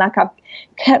bad. And like I've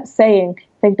kept saying,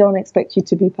 they don't expect you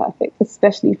to be perfect,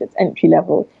 especially if it's entry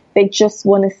level. They just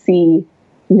want to see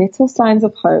little signs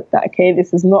of hope that, okay,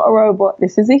 this is not a robot.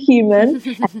 This is a human.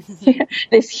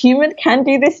 This human can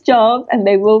do this job and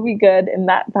they will be good. And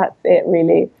that's it,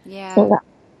 really. Yeah. So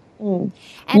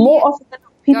more often than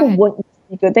not, people want you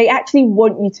to be good. They actually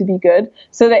want you to be good.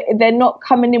 So that they're not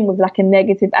coming in with like a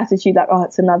negative attitude, like, oh,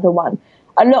 it's another one.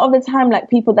 A lot of the time, like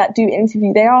people that do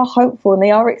interview, they are hopeful and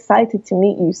they are excited to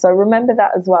meet you. So remember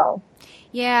that as well.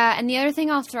 Yeah, and the other thing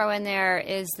I'll throw in there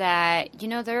is that,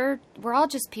 we're all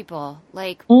just people.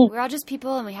 Like, we're all just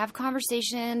people, and we have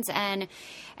conversations, and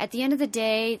at the end of the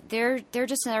day, they're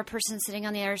just another person sitting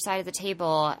on the other side of the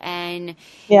table, and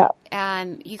you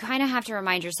kind of have to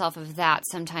remind yourself of that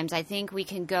sometimes. I think we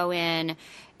can go in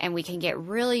and we can get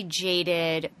really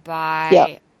jaded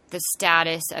by the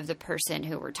status of the person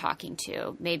who we're talking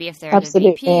to. Maybe if they're the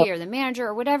VP or the manager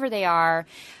or whatever they are,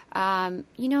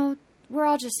 we're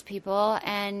all just people,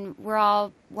 and we're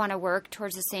all want to work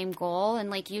towards the same goal. And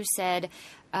like you said,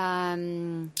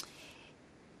 they're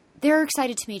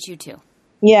excited to meet you too.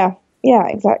 Yeah,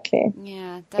 exactly.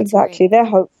 Yeah, that's exactly. Great. They're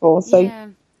hopeful,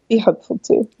 so be hopeful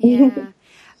too.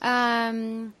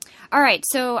 All right,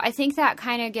 so I think that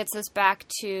kind of gets us back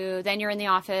to then you're in the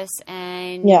office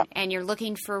and you're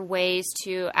looking for ways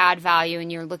to add value, and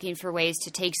you're looking for ways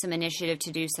to take some initiative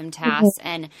to do some tasks.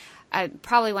 And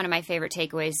probably one of my favorite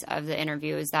takeaways of the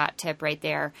interview is that tip right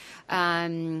there.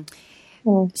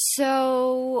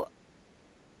 So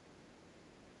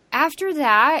after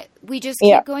that, we just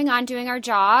keep going on doing our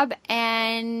job.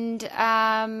 And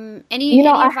any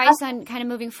advice on kind of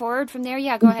moving forward from there?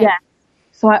 Yeah, go ahead. Yeah.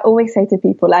 So I always say to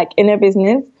people, like in a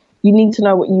business, you need to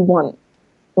know what you want,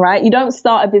 right? You don't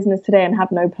start a business today and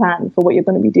have no plan for what you're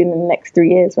going to be doing in the next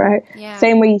 3 years, right? Yeah.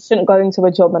 Same way you shouldn't go into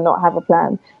a job and not have a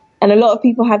plan. And a lot of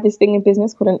people have this thing in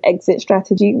business called an exit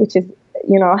strategy, which is,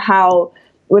 how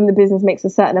when the business makes a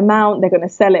certain amount, they're going to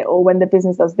sell it. Or when the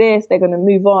business does this, they're going to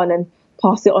move on and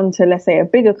pass it on to, let's say, a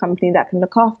bigger company that can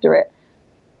look after it.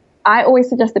 I always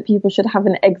suggest that people should have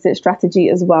an exit strategy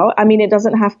as well. I mean, it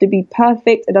doesn't have to be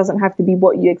perfect. It doesn't have to be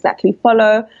what you exactly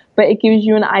follow, but it gives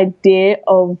you an idea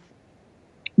of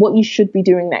what you should be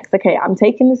doing next. Okay, I'm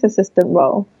taking this assistant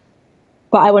role,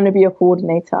 but I want to be a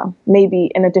coordinator,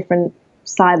 maybe in a different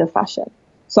side of fashion.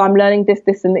 So I'm learning this,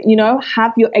 and that,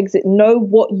 have your exit, know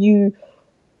what you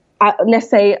let's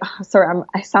say, sorry,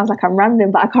 it sounds like I'm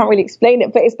rambling, but I can't really explain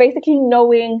it. But it's basically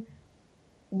knowing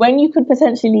when you could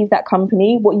potentially leave that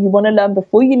company, what you want to learn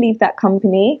before you leave that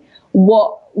company,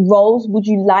 what roles would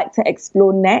you like to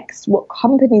explore next, what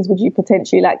companies would you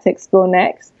potentially like to explore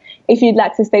next. If you'd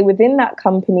like to stay within that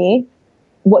company,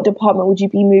 what department would you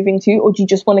be moving to? Or do you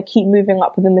just want to keep moving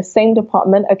up within the same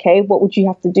department? Okay, what would you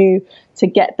have to do to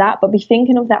get that? But be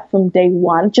thinking of that from day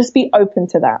one. Just be open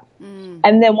to that.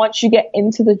 And then once you get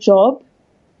into the job,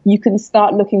 you can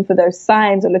start looking for those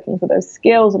signs, or looking for those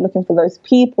skills, or looking for those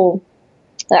people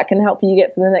that can help you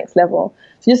get to the next level.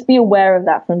 So just be aware of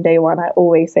that from day one. I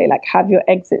always say, like, have your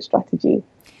exit strategy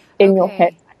in your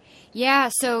head.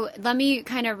 Yeah. So let me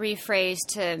kind of rephrase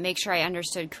to make sure I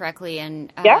understood correctly.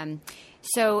 And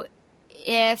so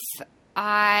if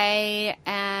I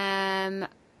am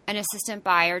an assistant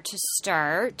buyer to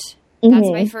start,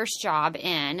 that's my first job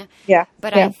in. Yeah.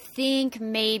 But I think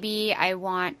maybe I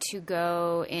want to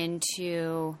go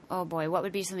into, oh boy, what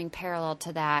would be something parallel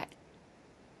to that?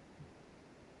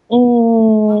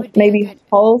 Maybe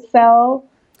wholesale.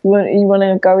 You want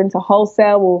to go into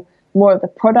wholesale, or more of the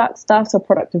product stuff, so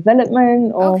product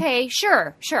development? Or... Okay,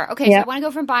 sure. Okay, so I want to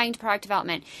go from buying to product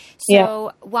development.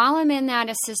 So while I'm in that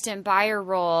assistant buyer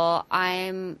role,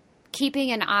 I'm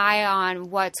keeping an eye on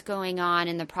what's going on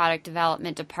in the product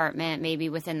development department, maybe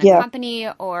within the company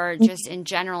or just in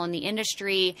general in the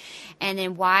industry. And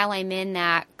then while I'm in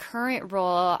that current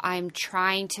role, I'm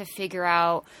trying to figure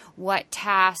out what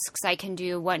tasks I can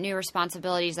do, what new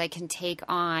responsibilities I can take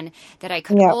on that I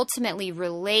could ultimately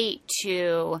relate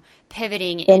to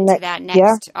pivoting into that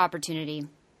next opportunity.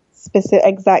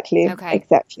 Exactly. Okay.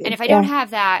 Exactly. And if I don't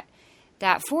have that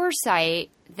foresight,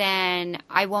 then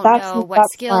I won't know what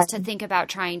skills to think about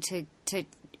trying to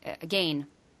gain.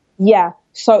 Yeah.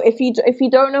 So if you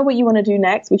don't know what you want to do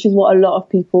next, which is what a lot of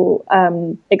people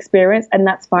experience, and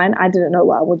that's fine. I didn't know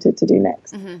what I wanted to do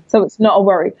next. So it's not a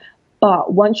worry.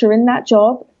 But once you're in that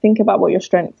job, think about what your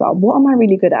strengths are. What am I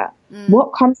really good at?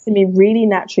 What comes to me really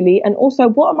naturally? And also,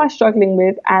 what am I struggling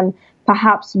with and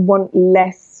perhaps want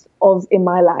less of in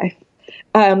my life?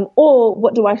 Or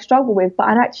what do I struggle with, but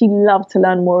I'd actually love to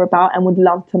learn more about and would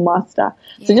love to master.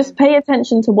 So just pay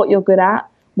attention to what you're good at,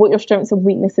 what your strengths and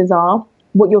weaknesses are,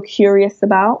 what you're curious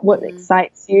about, what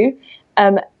excites you.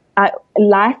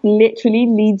 Life literally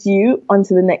leads you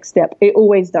onto the next step. It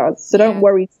always does. So don't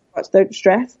worry too much, don't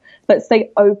stress, but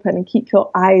stay open and keep your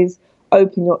eyes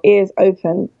open, your ears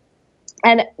open.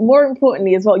 And more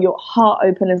importantly as well, your heart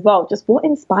open as well. Just what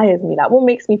inspires me, like what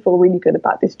makes me feel really good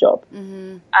about this job.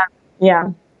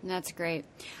 Yeah. That's great.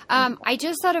 I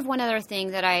just thought of one other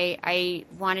thing that I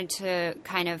wanted to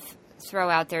kind of throw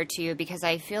out there to you, because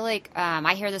I feel like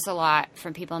I hear this a lot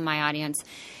from people in my audience.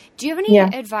 Do you have any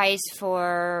advice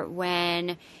for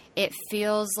when it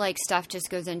feels like stuff just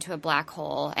goes into a black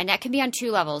hole? And that can be on two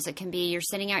levels. It can be you're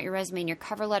sending out your resume and your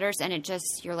cover letters, and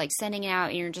you're like sending it out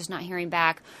and you're just not hearing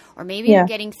back. Or maybe you're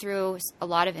getting through a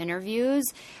lot of interviews,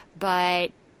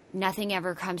 but nothing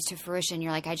ever comes to fruition.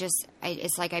 You're like,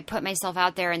 it's like I put myself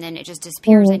out there and then it just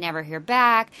disappears. I never hear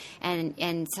back.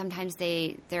 And sometimes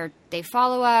they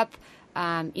follow up,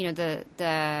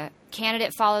 the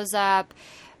candidate follows up,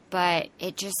 but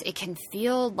it can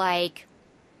feel like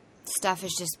stuff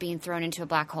is just being thrown into a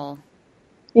black hole.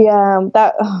 Yeah,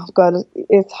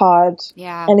 it's hard.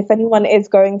 Yeah. And if anyone is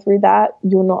going through that,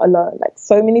 you're not alone. Like,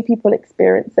 so many people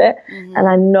experience it, and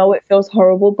I know it feels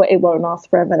horrible, but it won't last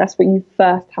forever. That's what you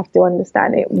first have to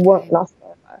understand. It won't last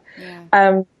forever.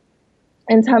 Yeah.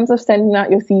 In terms of sending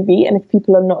out your CV, and if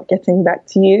people are not getting back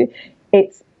to you,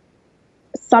 it's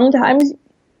sometimes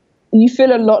you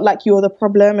feel a lot like you're the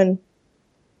problem and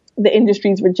the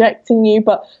industry's rejecting you,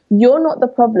 but you're not the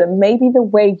problem. Maybe the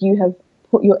way you have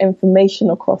put your information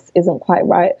across isn't quite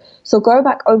right. So go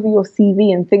back over your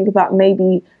CV and think about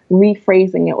maybe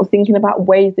rephrasing it, or thinking about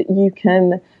ways that you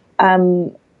can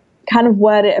kind of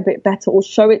word it a bit better, or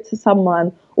show it to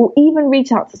someone, or even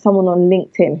reach out to someone on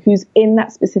LinkedIn who's in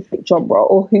that specific job role,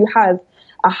 or who has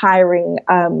a hiring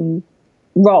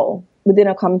role within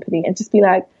a company, and just be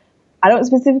like, I don't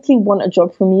specifically want a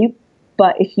job from you,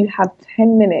 but if you have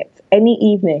 10 minutes any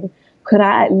evening, could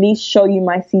I at least show you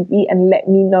my CV and let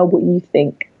me know what you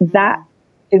think? That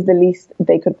is the least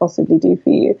they could possibly do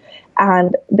for you.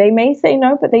 And they may say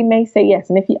no, but they may say yes.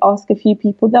 And if you ask a few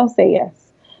people, they'll say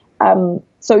yes.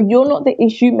 So you're not the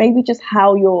issue. Maybe just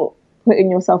how you're putting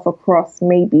yourself across,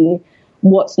 maybe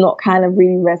what's not kind of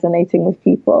really resonating with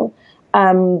people.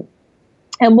 And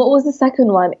what was the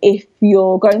second one? If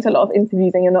you're going to a lot of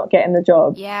interviews and you're not getting the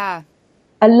job. Yeah.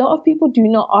 A lot of people do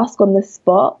not ask on the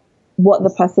spot what the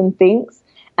person thinks.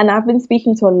 And I've been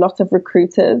speaking to a lot of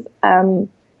recruiters, and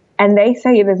And they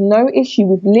say there's no issue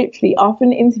with literally after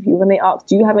an interview when they ask,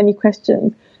 do you have any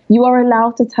questions? You are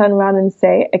allowed to turn around and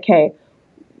say, okay,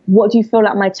 what do you feel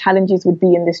like my challenges would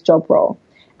be in this job role?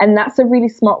 And that's a really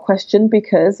smart question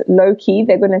because low key,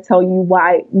 they're going to tell you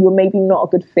why you're maybe not a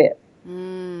good fit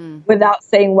without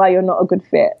saying why you're not a good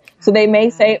fit. So they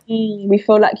may say, we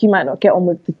feel like you might not get on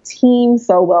with the team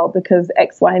so well because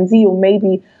X, Y, and Z, or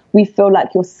maybe we feel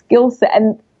like your skill set.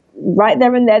 And right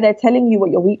there and there, they're telling you what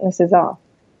your weaknesses are.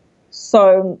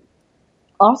 So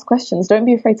ask questions. Don't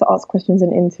be afraid to ask questions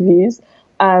in interviews.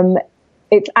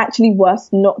 It's actually worse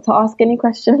not to ask any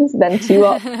questions than to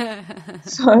ask.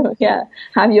 So yeah,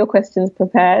 have your questions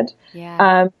prepared.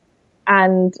 Yeah.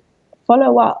 And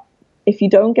follow up. If you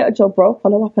don't get a job role,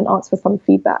 follow up and ask for some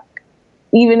feedback.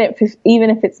 Even if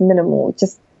it's minimal,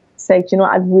 just say, do you know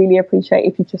what, I'd really appreciate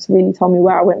if you just really tell me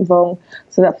where I went wrong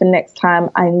so that for next time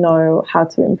I know how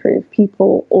to improve.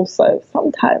 People also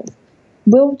sometimes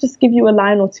will just give you a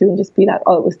line or two and just be like,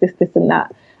 oh, it was this, this and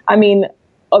that. I mean,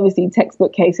 obviously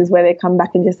textbook cases where they come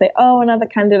back and just say, oh, another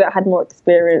candidate had more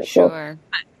experience. Sure. Or,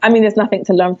 I mean, there's nothing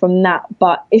to learn from that.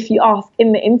 But if you ask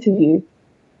in the interview,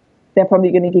 they're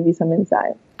probably going to give you some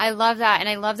insight. I love that. And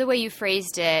I love the way you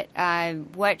phrased it.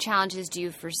 What challenges do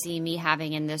you foresee me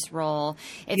having in this role?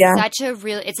 It's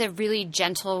it's a really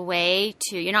gentle way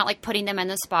to, you're not like putting them in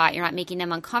the spot. You're not making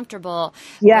them uncomfortable,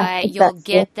 but you'll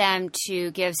get them to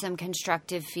give some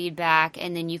constructive feedback.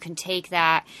 And then you can take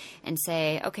that and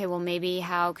say, okay, well, maybe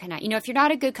how can I, if you're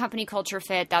not a good company culture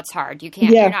fit, that's hard. You can't,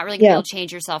 you're not really going to be able to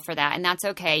change yourself for that. And that's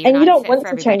okay. You're and you don't fit want for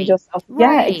to everybody. change yourself.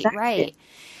 Right, yeah, exactly. Right.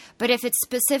 But if it's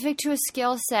specific to a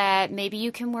skill set, maybe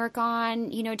you can work on,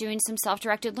 doing some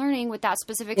self-directed learning with that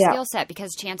specific skill set,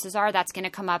 because chances are that's going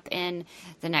to come up in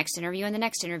the next interview and the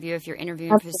next interview if you're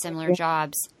interviewing for similar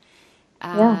jobs.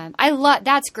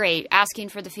 That's great. Asking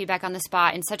for the feedback on the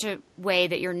spot in such a way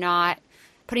that you're not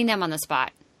putting them on the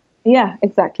spot. Yeah,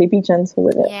 exactly. Be gentle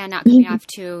with it. Yeah, not coming off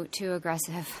too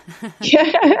aggressive.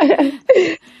 Yeah,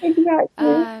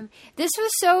 exactly. This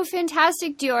was so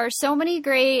fantastic, Dior. So many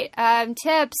great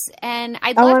tips, and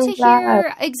I'd love to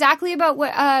hear exactly about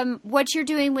what you're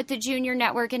doing with the Junior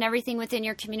Network and everything within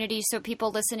your community, so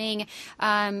people listening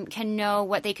can know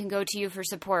what they can go to you for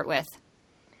support with.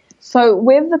 So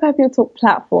with the Pep Your Talk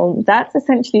platform, that's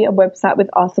essentially a website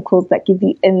with articles that give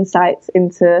you insights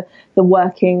into the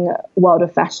working world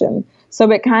of fashion. So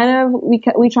it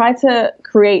we try to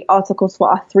create articles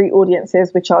for our three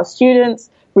audiences, which are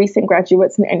students, recent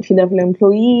graduates, and entry-level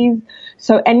employees.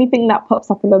 So anything that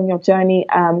pops up along your journey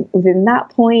within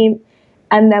that point.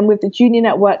 And then with the Junior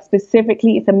Network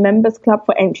specifically, it's a members club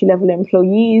for entry-level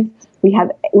employees. We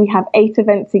have 8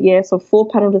 events a year, so 4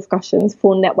 panel discussions,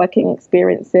 4 networking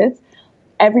experiences.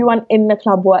 Everyone in the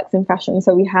club works in fashion.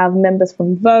 So we have members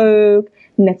from Vogue,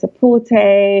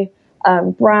 Net-a-Porter,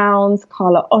 Browns,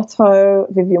 Carla Otto,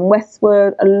 Vivienne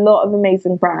Westwood, a lot of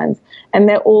amazing brands. And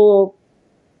they're all,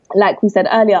 like we said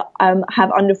earlier,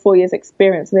 have under 4 years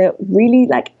experience. They're really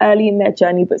early in their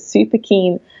journey, but super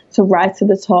keen to rise to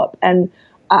the top. And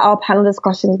at our panel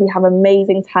discussions, we have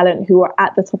amazing talent who are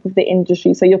at the top of the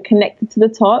industry. So you're connected to the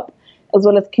top as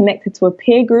well as connected to a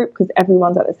peer group because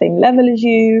everyone's at the same level as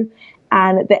you.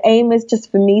 And the aim is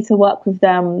just for me to work with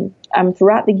them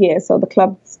throughout the year. So the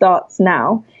club starts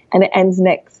now and it ends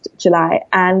next July.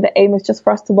 And the aim is just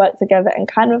for us to work together and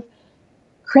kind of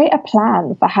create a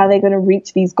plan for how they're going to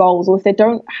reach these goals. Or if they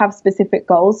don't have specific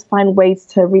goals, find ways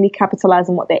to really capitalize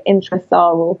on what their interests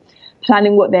are or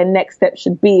planning what their next step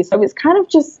should be. So it's kind of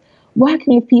just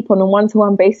working with people on a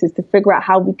one-to-one basis to figure out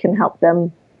how we can help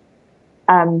them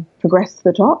progress to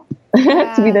the top,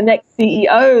 to be the next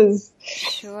CEOs.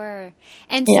 Sure.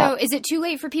 And so is it too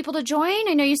late for people to join?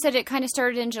 I know you said it kind of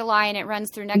started in July and it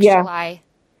runs through next July.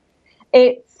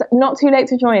 It's not too late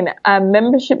to join.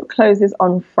 Membership closes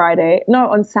on Saturday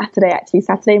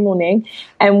morning.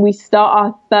 And we start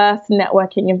our first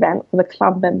networking event for the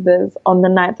club members on the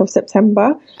 9th of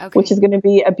September, which is going to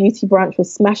be a beauty brunch with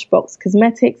Smashbox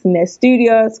Cosmetics in their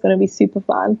studio. It's going to be super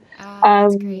fun.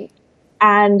 That's great.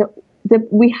 And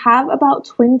we have about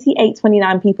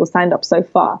 29 people signed up so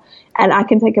far. And I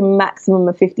can take a maximum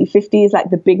of 50. 50 is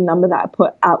the big number that I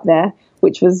put out there,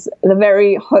 which was the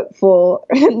very hopeful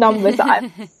number. So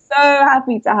I'm so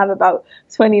happy to have about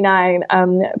 29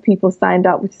 people signed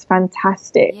up, which is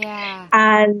fantastic. Yeah.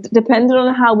 And depending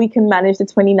on how we can manage the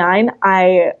 29,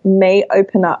 I may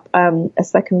open up a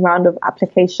second round of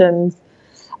applications,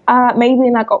 maybe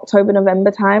in October,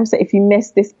 November time. So if you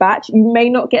miss this batch, you may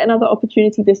not get another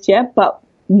opportunity this year, but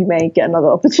you may get another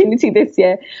opportunity this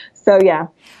year. So yeah.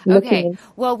 Okay.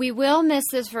 Well, we will miss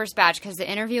this first batch because the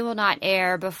interview will not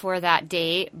air before that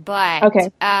date. But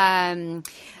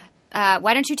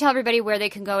why don't you tell everybody where they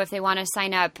can go if they want to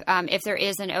sign up, if there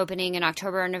is an opening in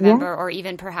October or November, or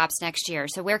even perhaps next year.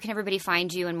 So where can everybody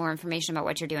find you and more information about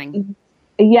what you're doing?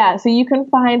 Yeah, so you can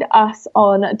find us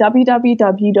on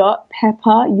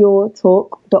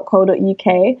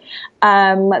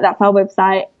www.pepperyourtalk.co.uk. That's our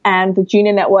website, and the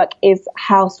Junior Network is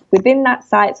housed within that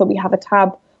site. So we have a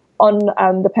tab on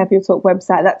the Pepper Your Talk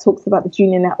website that talks about the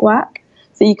Junior Network.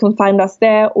 So you can find us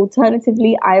there.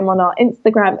 Alternatively, I am on our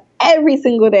Instagram every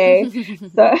single day.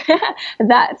 So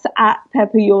that's at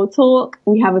Pepper Your Talk.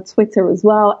 We have a Twitter as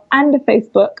well, and a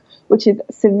Facebook, which is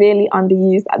severely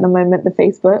underused at the moment, the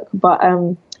Facebook. But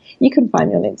you can find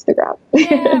me on Instagram.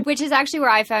 Yeah, which is actually where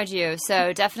I found you.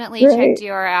 So definitely check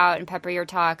Dior out and Pepper Your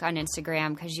Talk on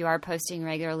Instagram, because you are posting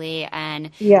regularly and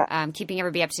keeping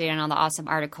everybody up to date on all the awesome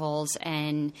articles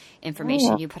and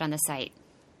information you put on the site.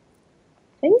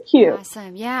 Thank you.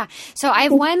 Awesome. Yeah. So I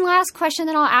have one last question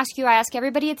that I'll ask you. I ask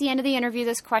everybody at the end of the interview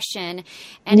this question,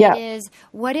 and it is,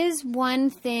 what is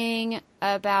one thing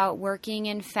about working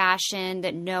in fashion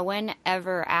that no one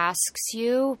ever asks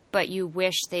you, but you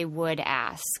wish they would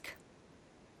ask?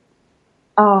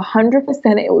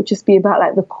 100%. It will just be about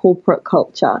like the corporate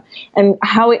culture and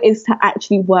how it is to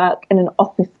actually work in an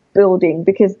office building,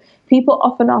 because people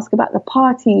often ask about the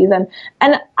parties, and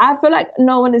I feel like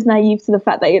no one is naive to the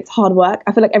fact that it's hard work.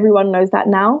 I feel like everyone knows that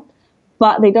now,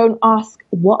 but they don't ask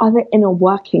what are the inner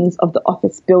workings of the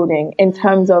office building in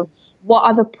terms of what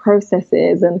are the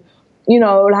processes, and, you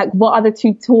know, like what are the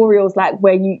tutorials like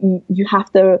where you have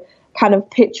to kind of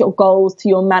pitch your goals to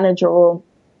your manager, or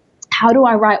how do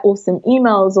I write awesome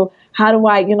emails, or how do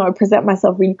I, you know, present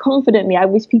myself really confidently? I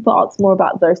wish people ask more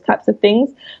about those types of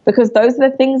things, because those are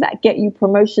the things that get you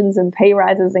promotions and pay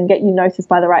rises and get you noticed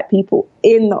by the right people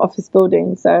in the office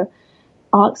building. So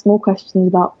ask more questions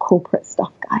about corporate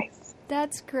stuff, guys.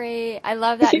 That's great. I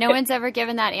love that. No one's ever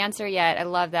given that answer yet. I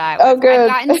love that. Oh, good. I've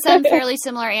gotten some fairly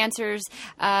similar answers,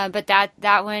 but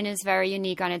that one is very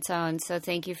unique on its own. So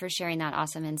thank you for sharing that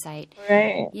awesome insight.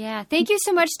 Right. Yeah. Thank you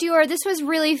so much, Dior. This was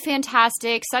really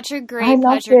fantastic. Such a great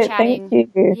pleasure chatting.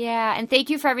 Thank you. Yeah. And thank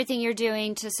you for everything you're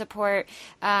doing to support,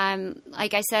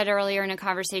 like I said earlier in a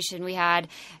conversation we had,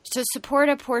 to support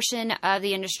a portion of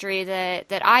the industry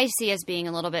that I see as being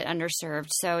a little bit underserved.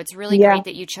 So it's really great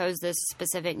that you chose this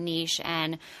specific niche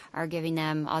and are giving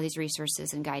them all these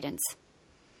resources and guidance.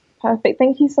 Perfect.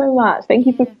 Thank you so much. Thank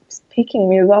you for picking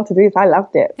me as well to do this. I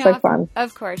loved it. So fun.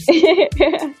 Of course.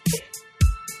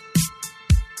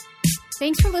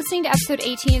 Thanks for listening to episode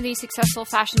 18 of the Successful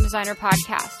Fashion Designer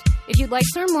Podcast. If you'd like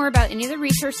to learn more about any of the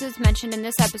resources mentioned in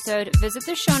this episode, visit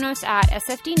the show notes at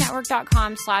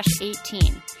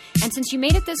sfdnetwork.com/18. And since you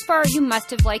made it this far, you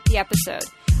must have liked the episode.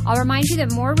 I'll remind you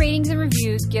that more ratings and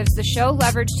reviews gives the show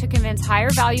leverage to convince higher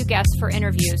value guests for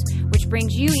interviews, which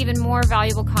brings you even more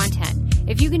valuable content.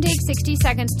 If you can take 60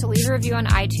 seconds to leave a review on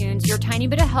iTunes, your tiny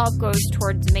bit of help goes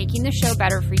towards making the show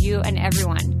better for you and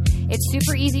everyone. It's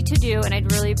super easy to do, and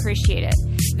I'd really appreciate it.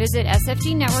 Visit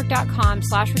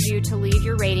sfdnetwork.com/review to leave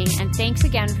your rating, and thanks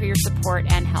again for your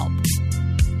support and help.